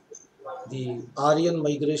of the Aryan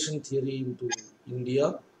migration theory into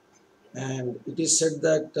India, and it is said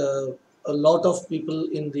that a lot of people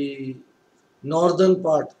in the northern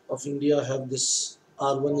part of India have this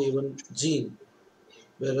R1A1 gene,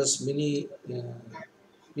 whereas many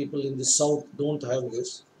people in the south don't have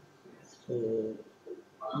this. So,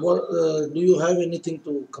 do you have anything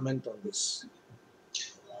to comment on this?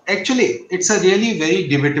 Actually, it's a really very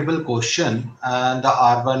debatable question, the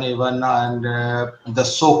R1A1 and the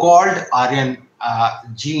so-called Aryan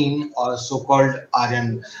gene or so-called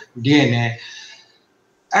Aryan DNA.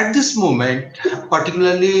 At this moment,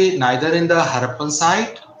 particularly neither in the Harappan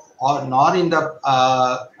site or nor in the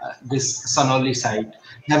this Sinauli site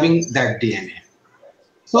having that DNA.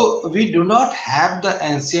 So we do not have the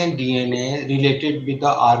ancient DNA related with the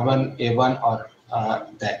R1A1 or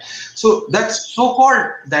that. So that's so-called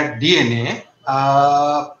that DNA.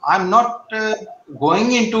 I'm not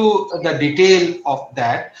going into the detail of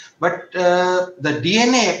that, but the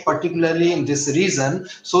DNA, particularly in this region,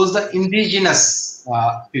 shows the indigenous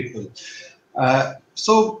people.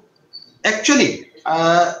 So actually,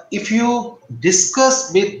 if you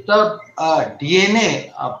discuss with the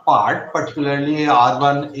DNA part, particularly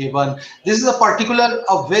R1A1, this is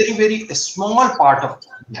a very, very small part of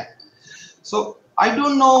that. So I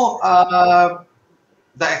don't know,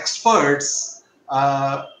 the experts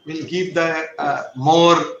will give the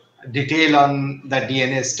more detail on the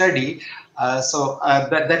DNA study.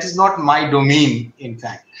 That is not my domain, in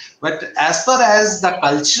fact. But as far as the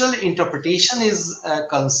cultural interpretation is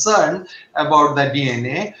concerned about the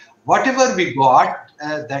DNA, whatever we got,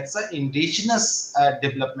 that's an indigenous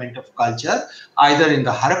development of culture, either in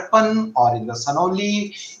the Harappan or in the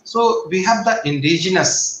Sinauli. So we have the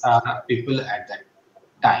indigenous people at that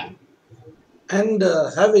time. And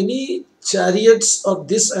have any chariots of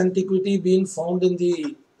this antiquity been found in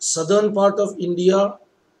the southern part of India?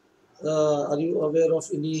 Are you aware of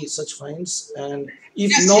any such finds? And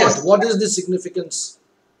if not, what is the significance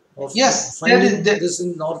of finding this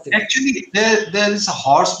in North India? Actually, there is a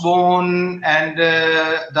horse bone and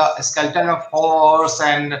the skeleton of horse,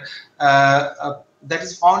 and that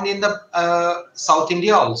is found in the South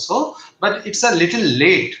India also, but it's a little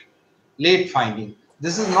late finding.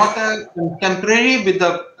 This is not a contemporary with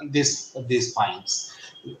these finds.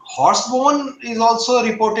 Horse bone is also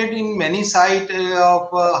reported in many sites of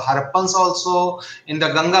Harappans also, in the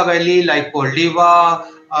Ganga Valley, like Koldiva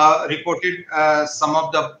reported some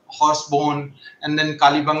of the horse bone, and then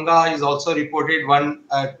Kalibanga is also reported one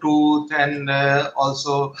tooth, and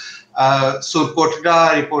also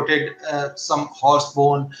Surkotda reported some horse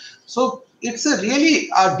bone. So it's a really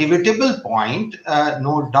debatable point,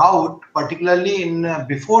 no doubt, particularly in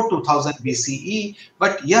before 2000 BCE.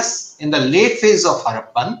 But yes, in the late phase of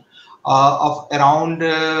Harappan, of around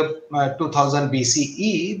 2000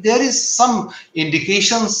 BCE, there is some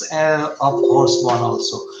indications of horse bone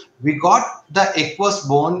also. we got the aqueous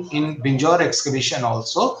bone in Binjore excavation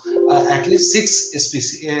also, at least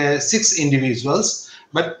six individuals.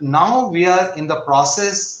 But now we are in the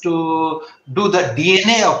process to do the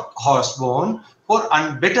DNA of horse bone for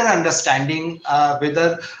better understanding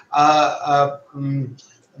whether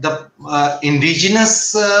the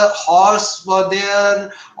indigenous horse were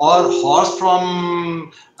there, or horse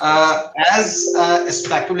from as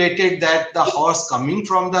speculated that the horse coming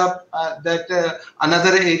from the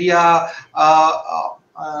another area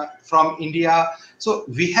from India. So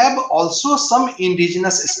we have also some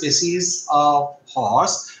indigenous species of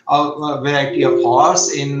horse, variety of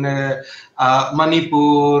horse in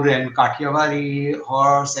Manipur and Kathiawari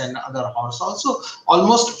horse and other horse. Also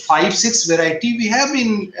almost 5-6 variety we have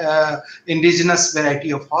in indigenous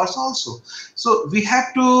variety of horse also. So we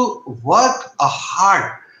have to work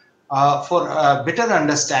hard for a better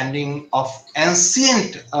understanding of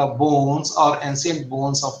ancient bones or ancient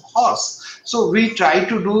bones of horse. So we try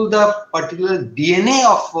to do the particular DNA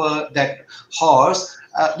of that horse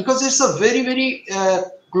because it's a very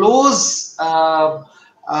close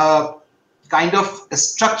kind of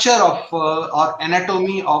structure of or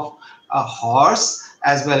anatomy of a horse,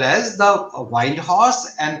 as well as the wild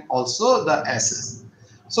horse and also the asses.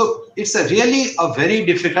 So it's really a very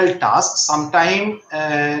difficult task sometimes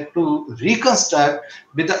to reconstruct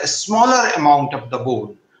with a smaller amount of the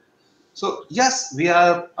bone. So yes, we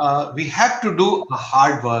have to do a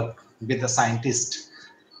hard work with the scientist.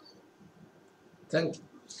 Thank you.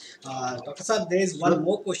 Dr. Sir, there is one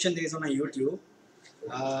more question there is on a YouTube.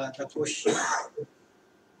 The question,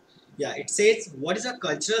 yeah, it says, what is the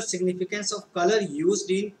cultural significance of color used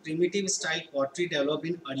in primitive style pottery developed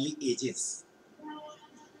in early ages?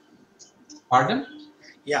 Pardon?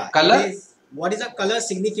 Yeah, Color? What is the color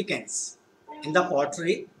significance in the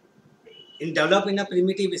pottery in developed in a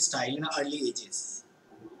primitive style in the early ages?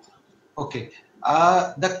 Okay.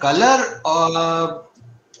 The color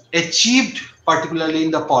achieved particularly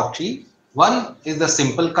in the pottery, one is the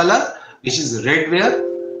simple color, which is red ware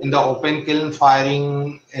in the open kiln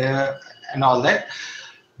firing and all that.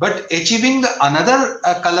 But achieving the another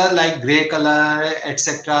color like gray color,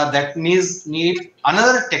 etc., that needs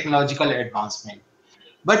another technological advancement.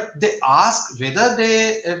 But they ask whether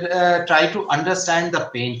they try to understand the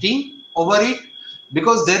painting over it,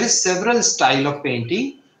 because there is several style of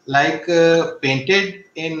painting, like painted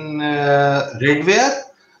in red ware,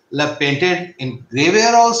 like painted in gray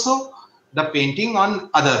ware also, the painting on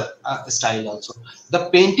other style also. The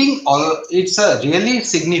painting, it's really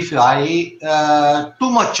signify too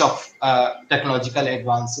much of technological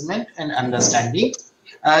advancement and understanding.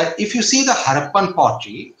 If you see the Harappan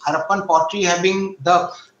pottery having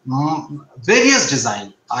the various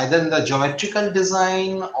design, either in the geometrical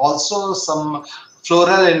design, also some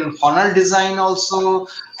floral and faunal design also,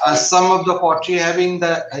 some of the pottery having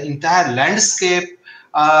the entire landscape,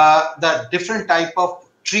 the different type of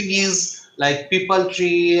trees like peepal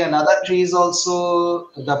tree and other trees also,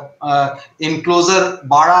 the enclosure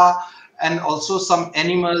bara, and also some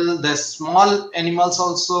animal, the small animals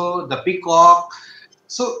also, the peacock.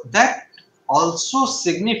 So that also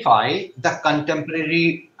signify the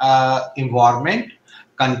contemporary environment,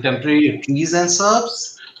 contemporary trees and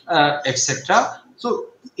shrubs, etc. So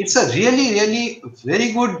it's a really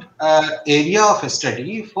very good area of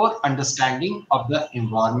study for understanding of the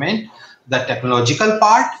environment, the technological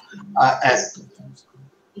part.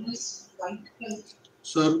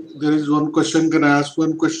 Sir, there is one question. Can I ask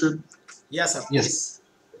one question? Yes, sir. Yes.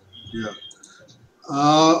 Yeah.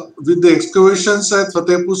 With the excavations at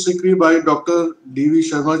Fatehpur Sikri by Dr. D.V.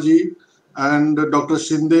 Sharma and Dr.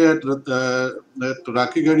 Shinde at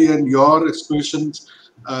Rakigadi, and your excavations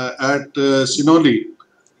at Sinauli.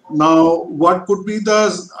 Now, what could be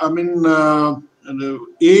the,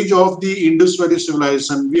 age of the Indus Valley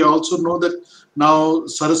civilization? We also know that now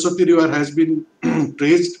Saraswati River has been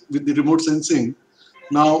traced with the remote sensing.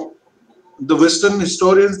 Now, the Western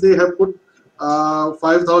historians, they have put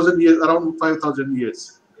 5,000 years, around 5,000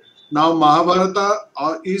 years. Now, Mahabharata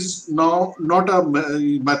is now not a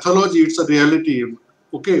mythology, it's a reality.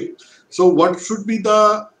 Okay. So what should be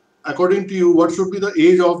the, according to you, what should be the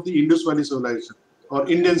age of the Indus Valley civilization or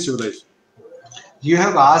Indian civilization? You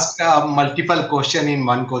have asked multiple question in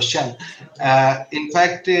one question. In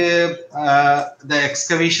fact, the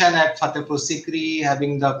excavation at Fatehpur Sikri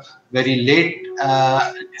having the very late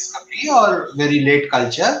discovery or very late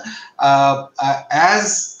culture,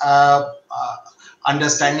 as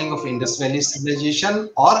understanding of Indus Valley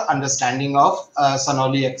civilization or understanding of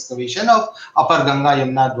Sinauli excavation of Upper Ganga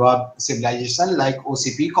Yamuna Dwab civilization like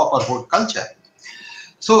OCP Copperwood culture.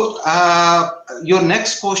 So your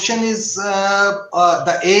next question is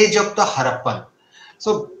the age of the Harappan.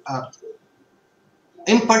 So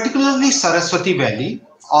in particularly Saraswati Valley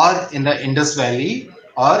or in the Indus Valley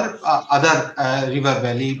or other river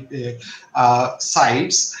valley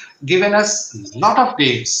sites, given us a lot of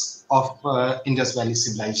dates of Indus Valley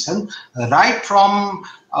civilization, right from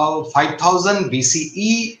 5000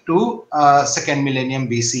 BCE to second millennium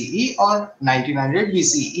BCE or 1900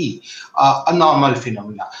 BCE, a normal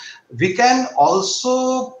phenomena. We can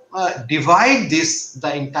also divide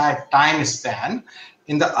the entire time span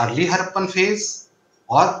in the early Harappan phase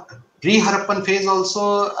or pre-Harappan phase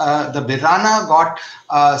also. The Birana got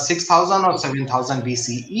 6000 or 7000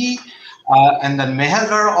 BCE, and then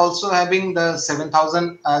Mehergarh also having the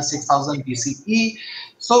 7000, 6000 BCE.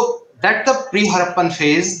 So that's the pre-Harappan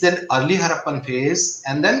phase, then early Harappan phase,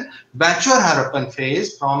 and then mature Harappan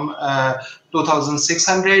phase from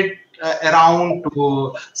 2600 around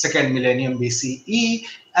to second millennium BCE,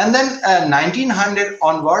 and then 1900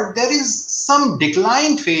 onward there is some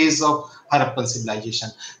decline phase of Harappan civilization.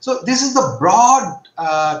 So this is the broad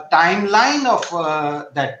timeline of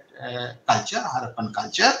that culture, Harappan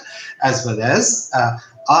culture, as well as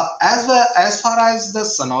far as the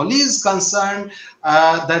Sinauli is concerned,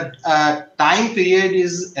 the time period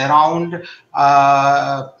is around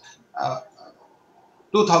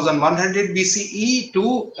 2100 BCE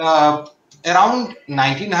to around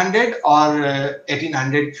 1900 or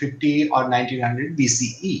 1850 or 1900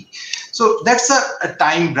 BCE. So that's a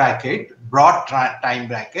time bracket, broad time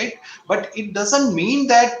bracket, but it doesn't mean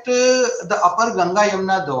that the upper Ganga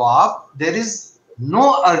Yamuna Doab, there is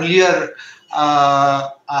no earlier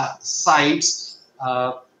sites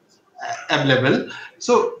available.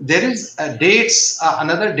 So there is dates,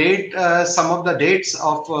 another date, some of the dates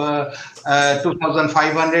of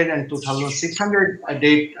 2500 and 2600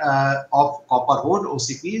 date of Copper Hoard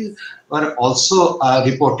OCP were also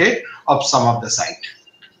reported of some of the site.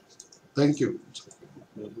 Thank you.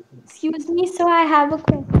 Excuse me, so I have a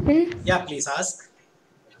question. Yeah, please ask.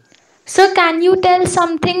 So can you tell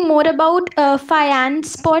something more about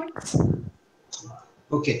faience pots?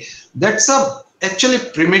 Okay, that's a actually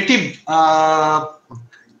primitive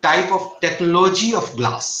type of technology of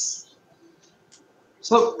glass.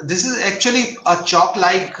 So this is actually a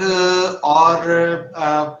chalk-like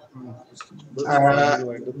or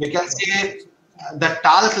we can say the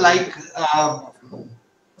talc-like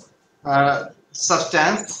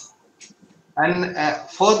substance, and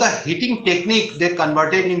for the heating technique they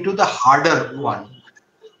converted into the harder one.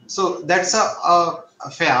 So that's a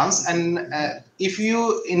faience, and if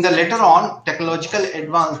you in the later on technological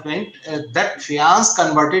advancement, that faience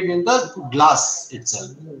converted in the glass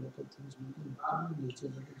itself.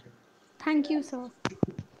 Thank you, sir.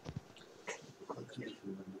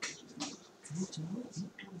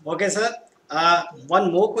 Okay, sir.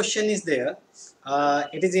 One more question is there.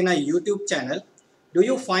 It is in a YouTube channel. Do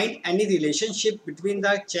you find any relationship between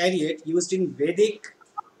the chariot used in Vedic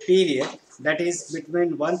period, that is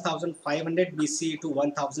between 1500 BC to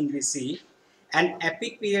 1000 BC, and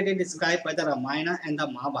epic period described by the Ramayana and the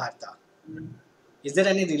Mahabharata? Is there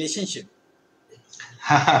any relationship?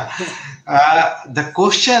 The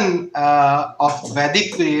question of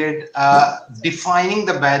Vedic period, defining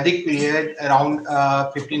the Vedic period around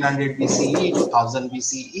 1500 BCE to 1000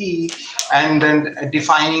 BCE, and then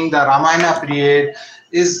defining the Ramayana period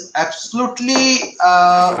is absolutely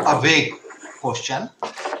a vague question.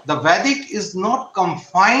 The Vedic is not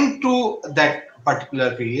confined to that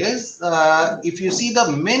particular period. If you see,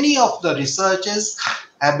 the many of the researches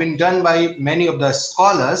have been done by many of the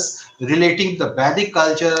scholars relating the Vedic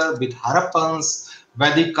culture with Harappans,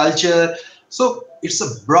 Vedic culture. So it's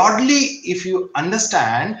a broadly, if you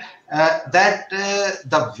understand that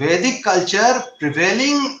the Vedic culture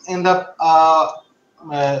prevailing in the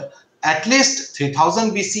at least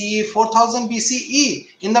 3000 BCE, 4000 BCE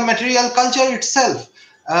in the material culture itself,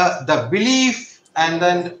 the belief and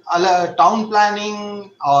then town planning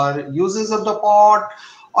or uses of the pot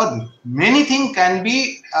or many things can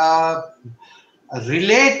be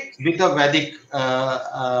relate with the Vedic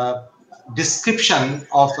description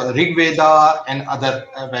of Rig Veda and other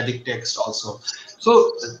Vedic texts also.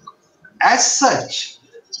 So as such,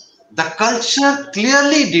 the culture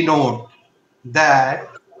clearly denote that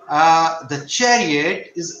the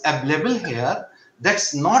chariot is available here.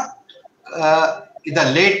 That's not in the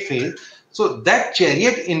late phase. So that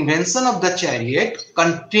chariot, invention of the chariot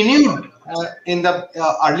continued in the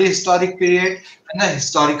early historic period and the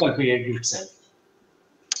historical period itself.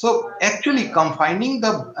 So actually confining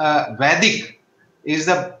the Vedic is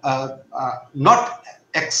the not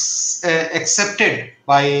accepted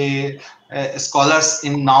by scholars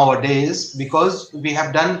in nowadays, because we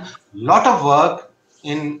have done lot of work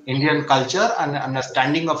in Indian culture and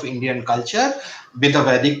understanding of Indian culture with the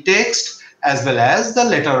Vedic text as well as the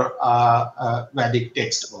later Vedic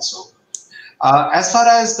text also. As far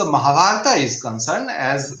as the Mahabharata is concerned,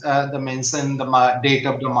 as the mention the date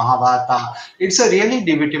of the Mahabharata, it's a really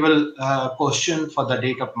debatable question for the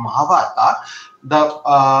date of Mahabharata. The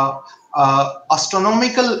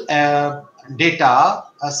astronomical data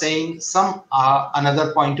saying some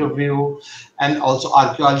another point of view, and also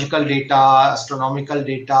archaeological data, astronomical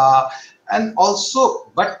data, and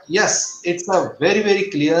also, but yes, it's a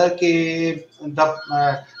very clear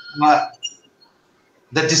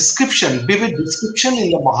the description, vivid description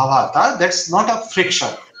in the Mahabharata, that's not a friction.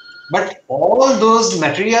 But all those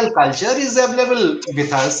material culture is available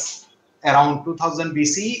with us around 2000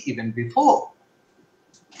 BC, even before,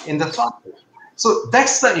 in the sources. So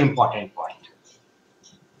that's the important point.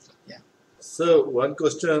 Yeah. So one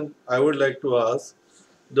question I would like to ask: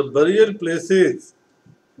 the burial places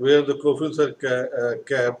where the coffins are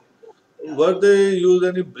kept, were they use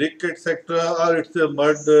any brick etc., or it's a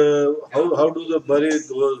mud? How do they bury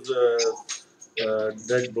those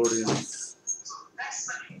dead bodies?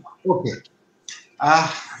 Okay.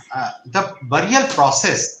 The burial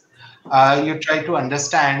process, you try to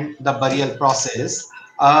understand the burial process.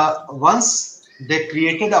 Once they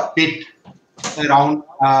created a pit around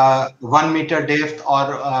 1 meter depth,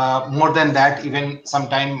 or more than that, even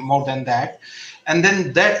sometime more than that, and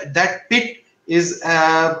then that pit is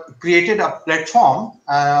created a platform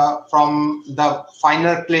from the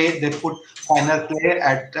finer clay. They put finer clay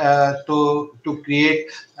at to create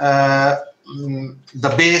the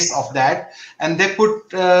base of that, and they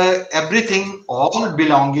put everything, all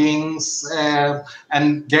belongings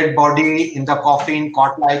and dead body in the coffin,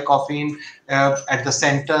 cot-like coffin at the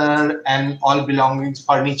center, and all belongings,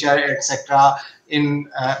 furniture, etc. in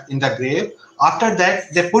the grave. After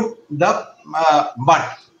that, they put the mud,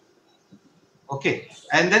 okay,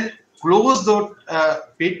 and then close the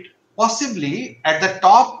pit. Possibly at the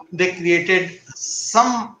top they created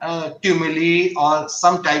some tumuli or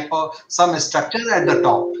some type of some structure at the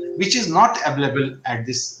top, which is not available at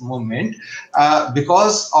this moment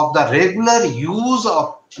because of the regular use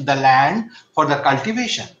of the land for the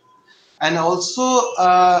cultivation. And also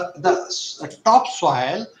the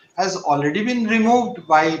topsoil has already been removed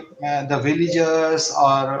by the villagers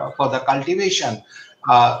or for the cultivation.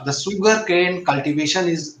 The sugar cane cultivation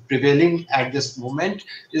is prevailing at this moment,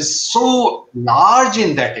 is so large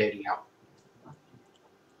in that area.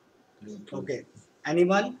 Okay.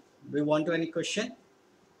 Anyone? We want to any question?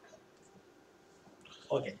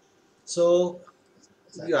 Okay. So,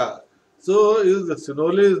 Yeah. So is the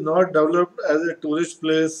Sinoli is not developed as a tourist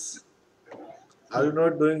place? Are you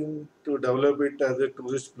not doing to develop it as a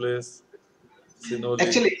tourist place, Sinoli?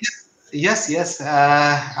 Actually, yes.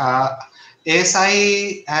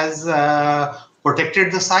 ASI has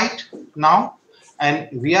protected the site now, and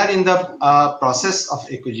we are in the process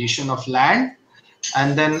of acquisition of land.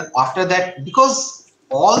 And then after that, because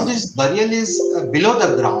all this burial is below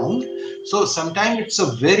the ground, so sometimes it's a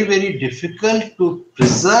very difficult to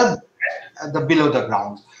preserve the below the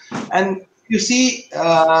ground. And you see,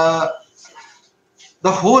 the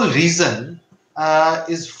whole region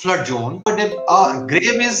is flood zone, but our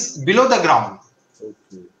grave is below the ground.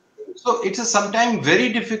 Okay. So it is sometimes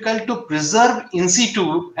very difficult to preserve in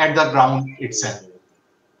situ at the ground itself.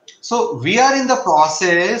 So we are in the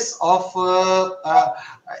process of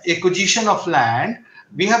acquisition of land.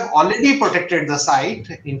 We have already protected the site,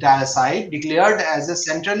 entire site, declared as a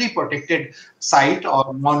centrally protected site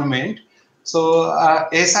or monument. So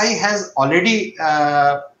SI has already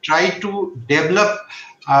tried to develop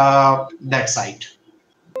that site.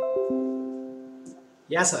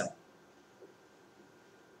 yes, sir.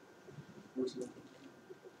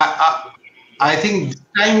 I think this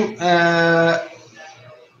time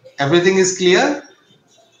everything is clear.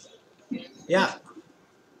 Yeah.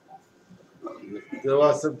 There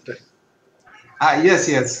was some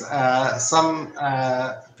Yes. Some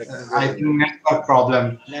I think network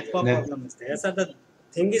problem. Network problem is there. So the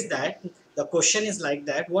thing is that the question is like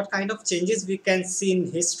that: what kind of changes we can see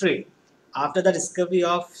in history after the discovery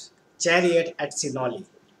of chariot at Sinoli?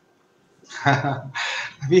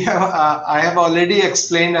 I have already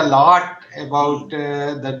explained a lot about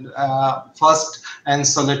the first and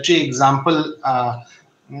solitary example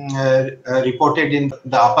reported in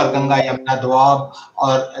the Upper Ganga Yamuna Doab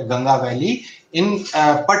or Ganga Valley, in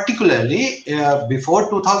particularly before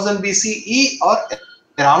 2000 BCE or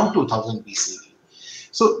around 2000 BCE.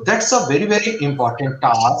 So that's a very important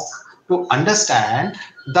task to understand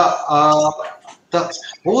the the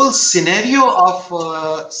whole scenario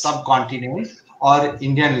of subcontinent or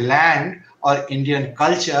Indian land or Indian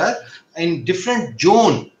culture in different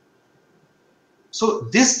zone. So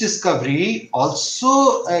this discovery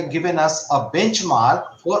also given us a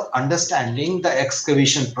benchmark for understanding the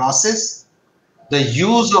excavation process, the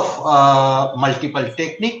use of multiple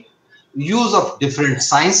technique, use of different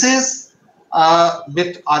sciences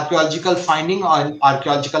with archaeological finding or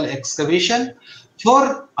archaeological excavation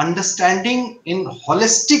for understanding in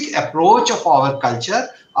holistic approach of our culture,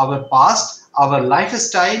 our past, our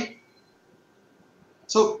lifestyle.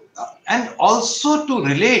 So, and also to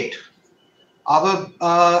relate our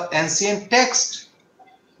ancient text,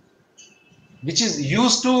 which is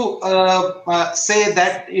used to say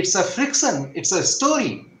that it's a friction, it's a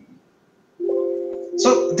story.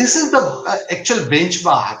 So this is the actual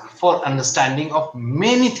benchmark for understanding of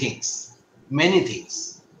many things, many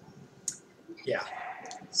things. Yeah.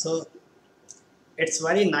 So it's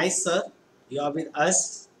very nice, sir. You are with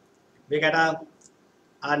us. We got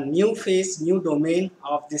a new phase, new domain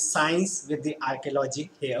of the science with the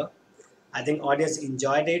archaeology here. I think audience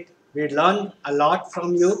enjoyed it. We learned a lot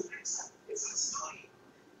from you.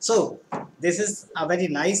 So this is a very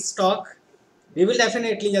nice talk. We will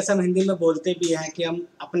definitely, जैसे हम हिंदी में बोलते भी हैं कि हम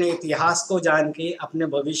अपने इतिहास को जान के अपने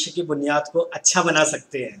भविष्य की बुनियाद को अच्छा बना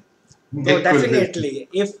सकते हैं. So definitely,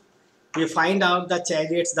 if we find out the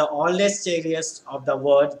chariots, the oldest chariots of the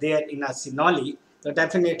world there in a Sinauli, so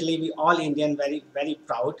definitely we all Indian very very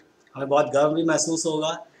proud. हमें बहुत गर्व भी महसूस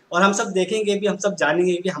होगा और हम सब देखेंगे भी, हम सब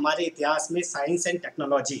जानेंगे कि हमारे इतिहास में साइंस एंड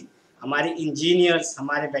टेक्नोलॉजी, हमारे इंजीनियर्स,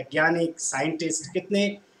 हमारे वैज्ञानिक, साइंटिस्ट कितने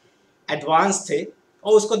एडवांस थे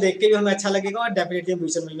और उसको देख के भी हमें अच्छा लगेगा और डेफिनेटली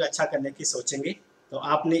फ्यूचर में भी अच्छा करने की सोचेंगे. तो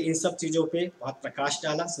आपने इन सब चीज़ों पे बहुत प्रकाश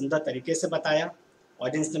डाला, सुंदर तरीके से बताया,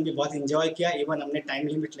 ऑडियंस ने भी बहुत इंजॉय किया. इवन हमने टाइम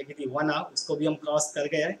लिमिट लगी थी 1 आवर, उसको भी हम क्रॉस कर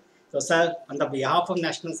गए. तो sir, on the behalf of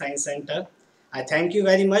national science centre, I thank you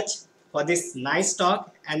very much for this nice talk,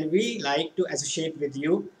 and we like to associate with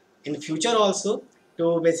you in future also to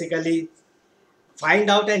basically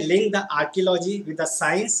find out and link the archaeology with the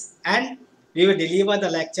science, and we will deliver the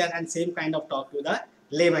lecture and same kind of talk to the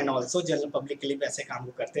layman also, general public के लिए भी ऐसे काम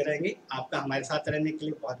को करते रहेंगे. आपका हमारे साथ रहने के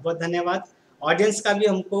लिए बहुत बहुत धन्यवाद. ऑडियंस का भी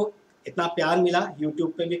हमको इतना प्यार मिला,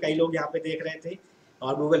 यूट्यूब पे भी कई लोग यहाँ पे देख रहे थे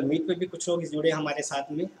और गूगल मीट पे भी कुछ लोग जुड़े हमारे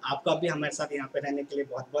साथ में. आपका भी हमारे साथ यहाँ पे रहने के लिए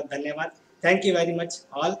बहुत बहुत धन्यवाद. Thank you very much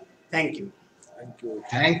all. Thank you. Thank you.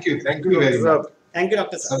 Thank you. Thank you very much. Thank you,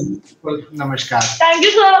 Dr. Sir. Namaskar. Thank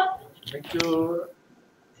you, sir. Thank you.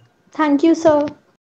 Thank you, sir.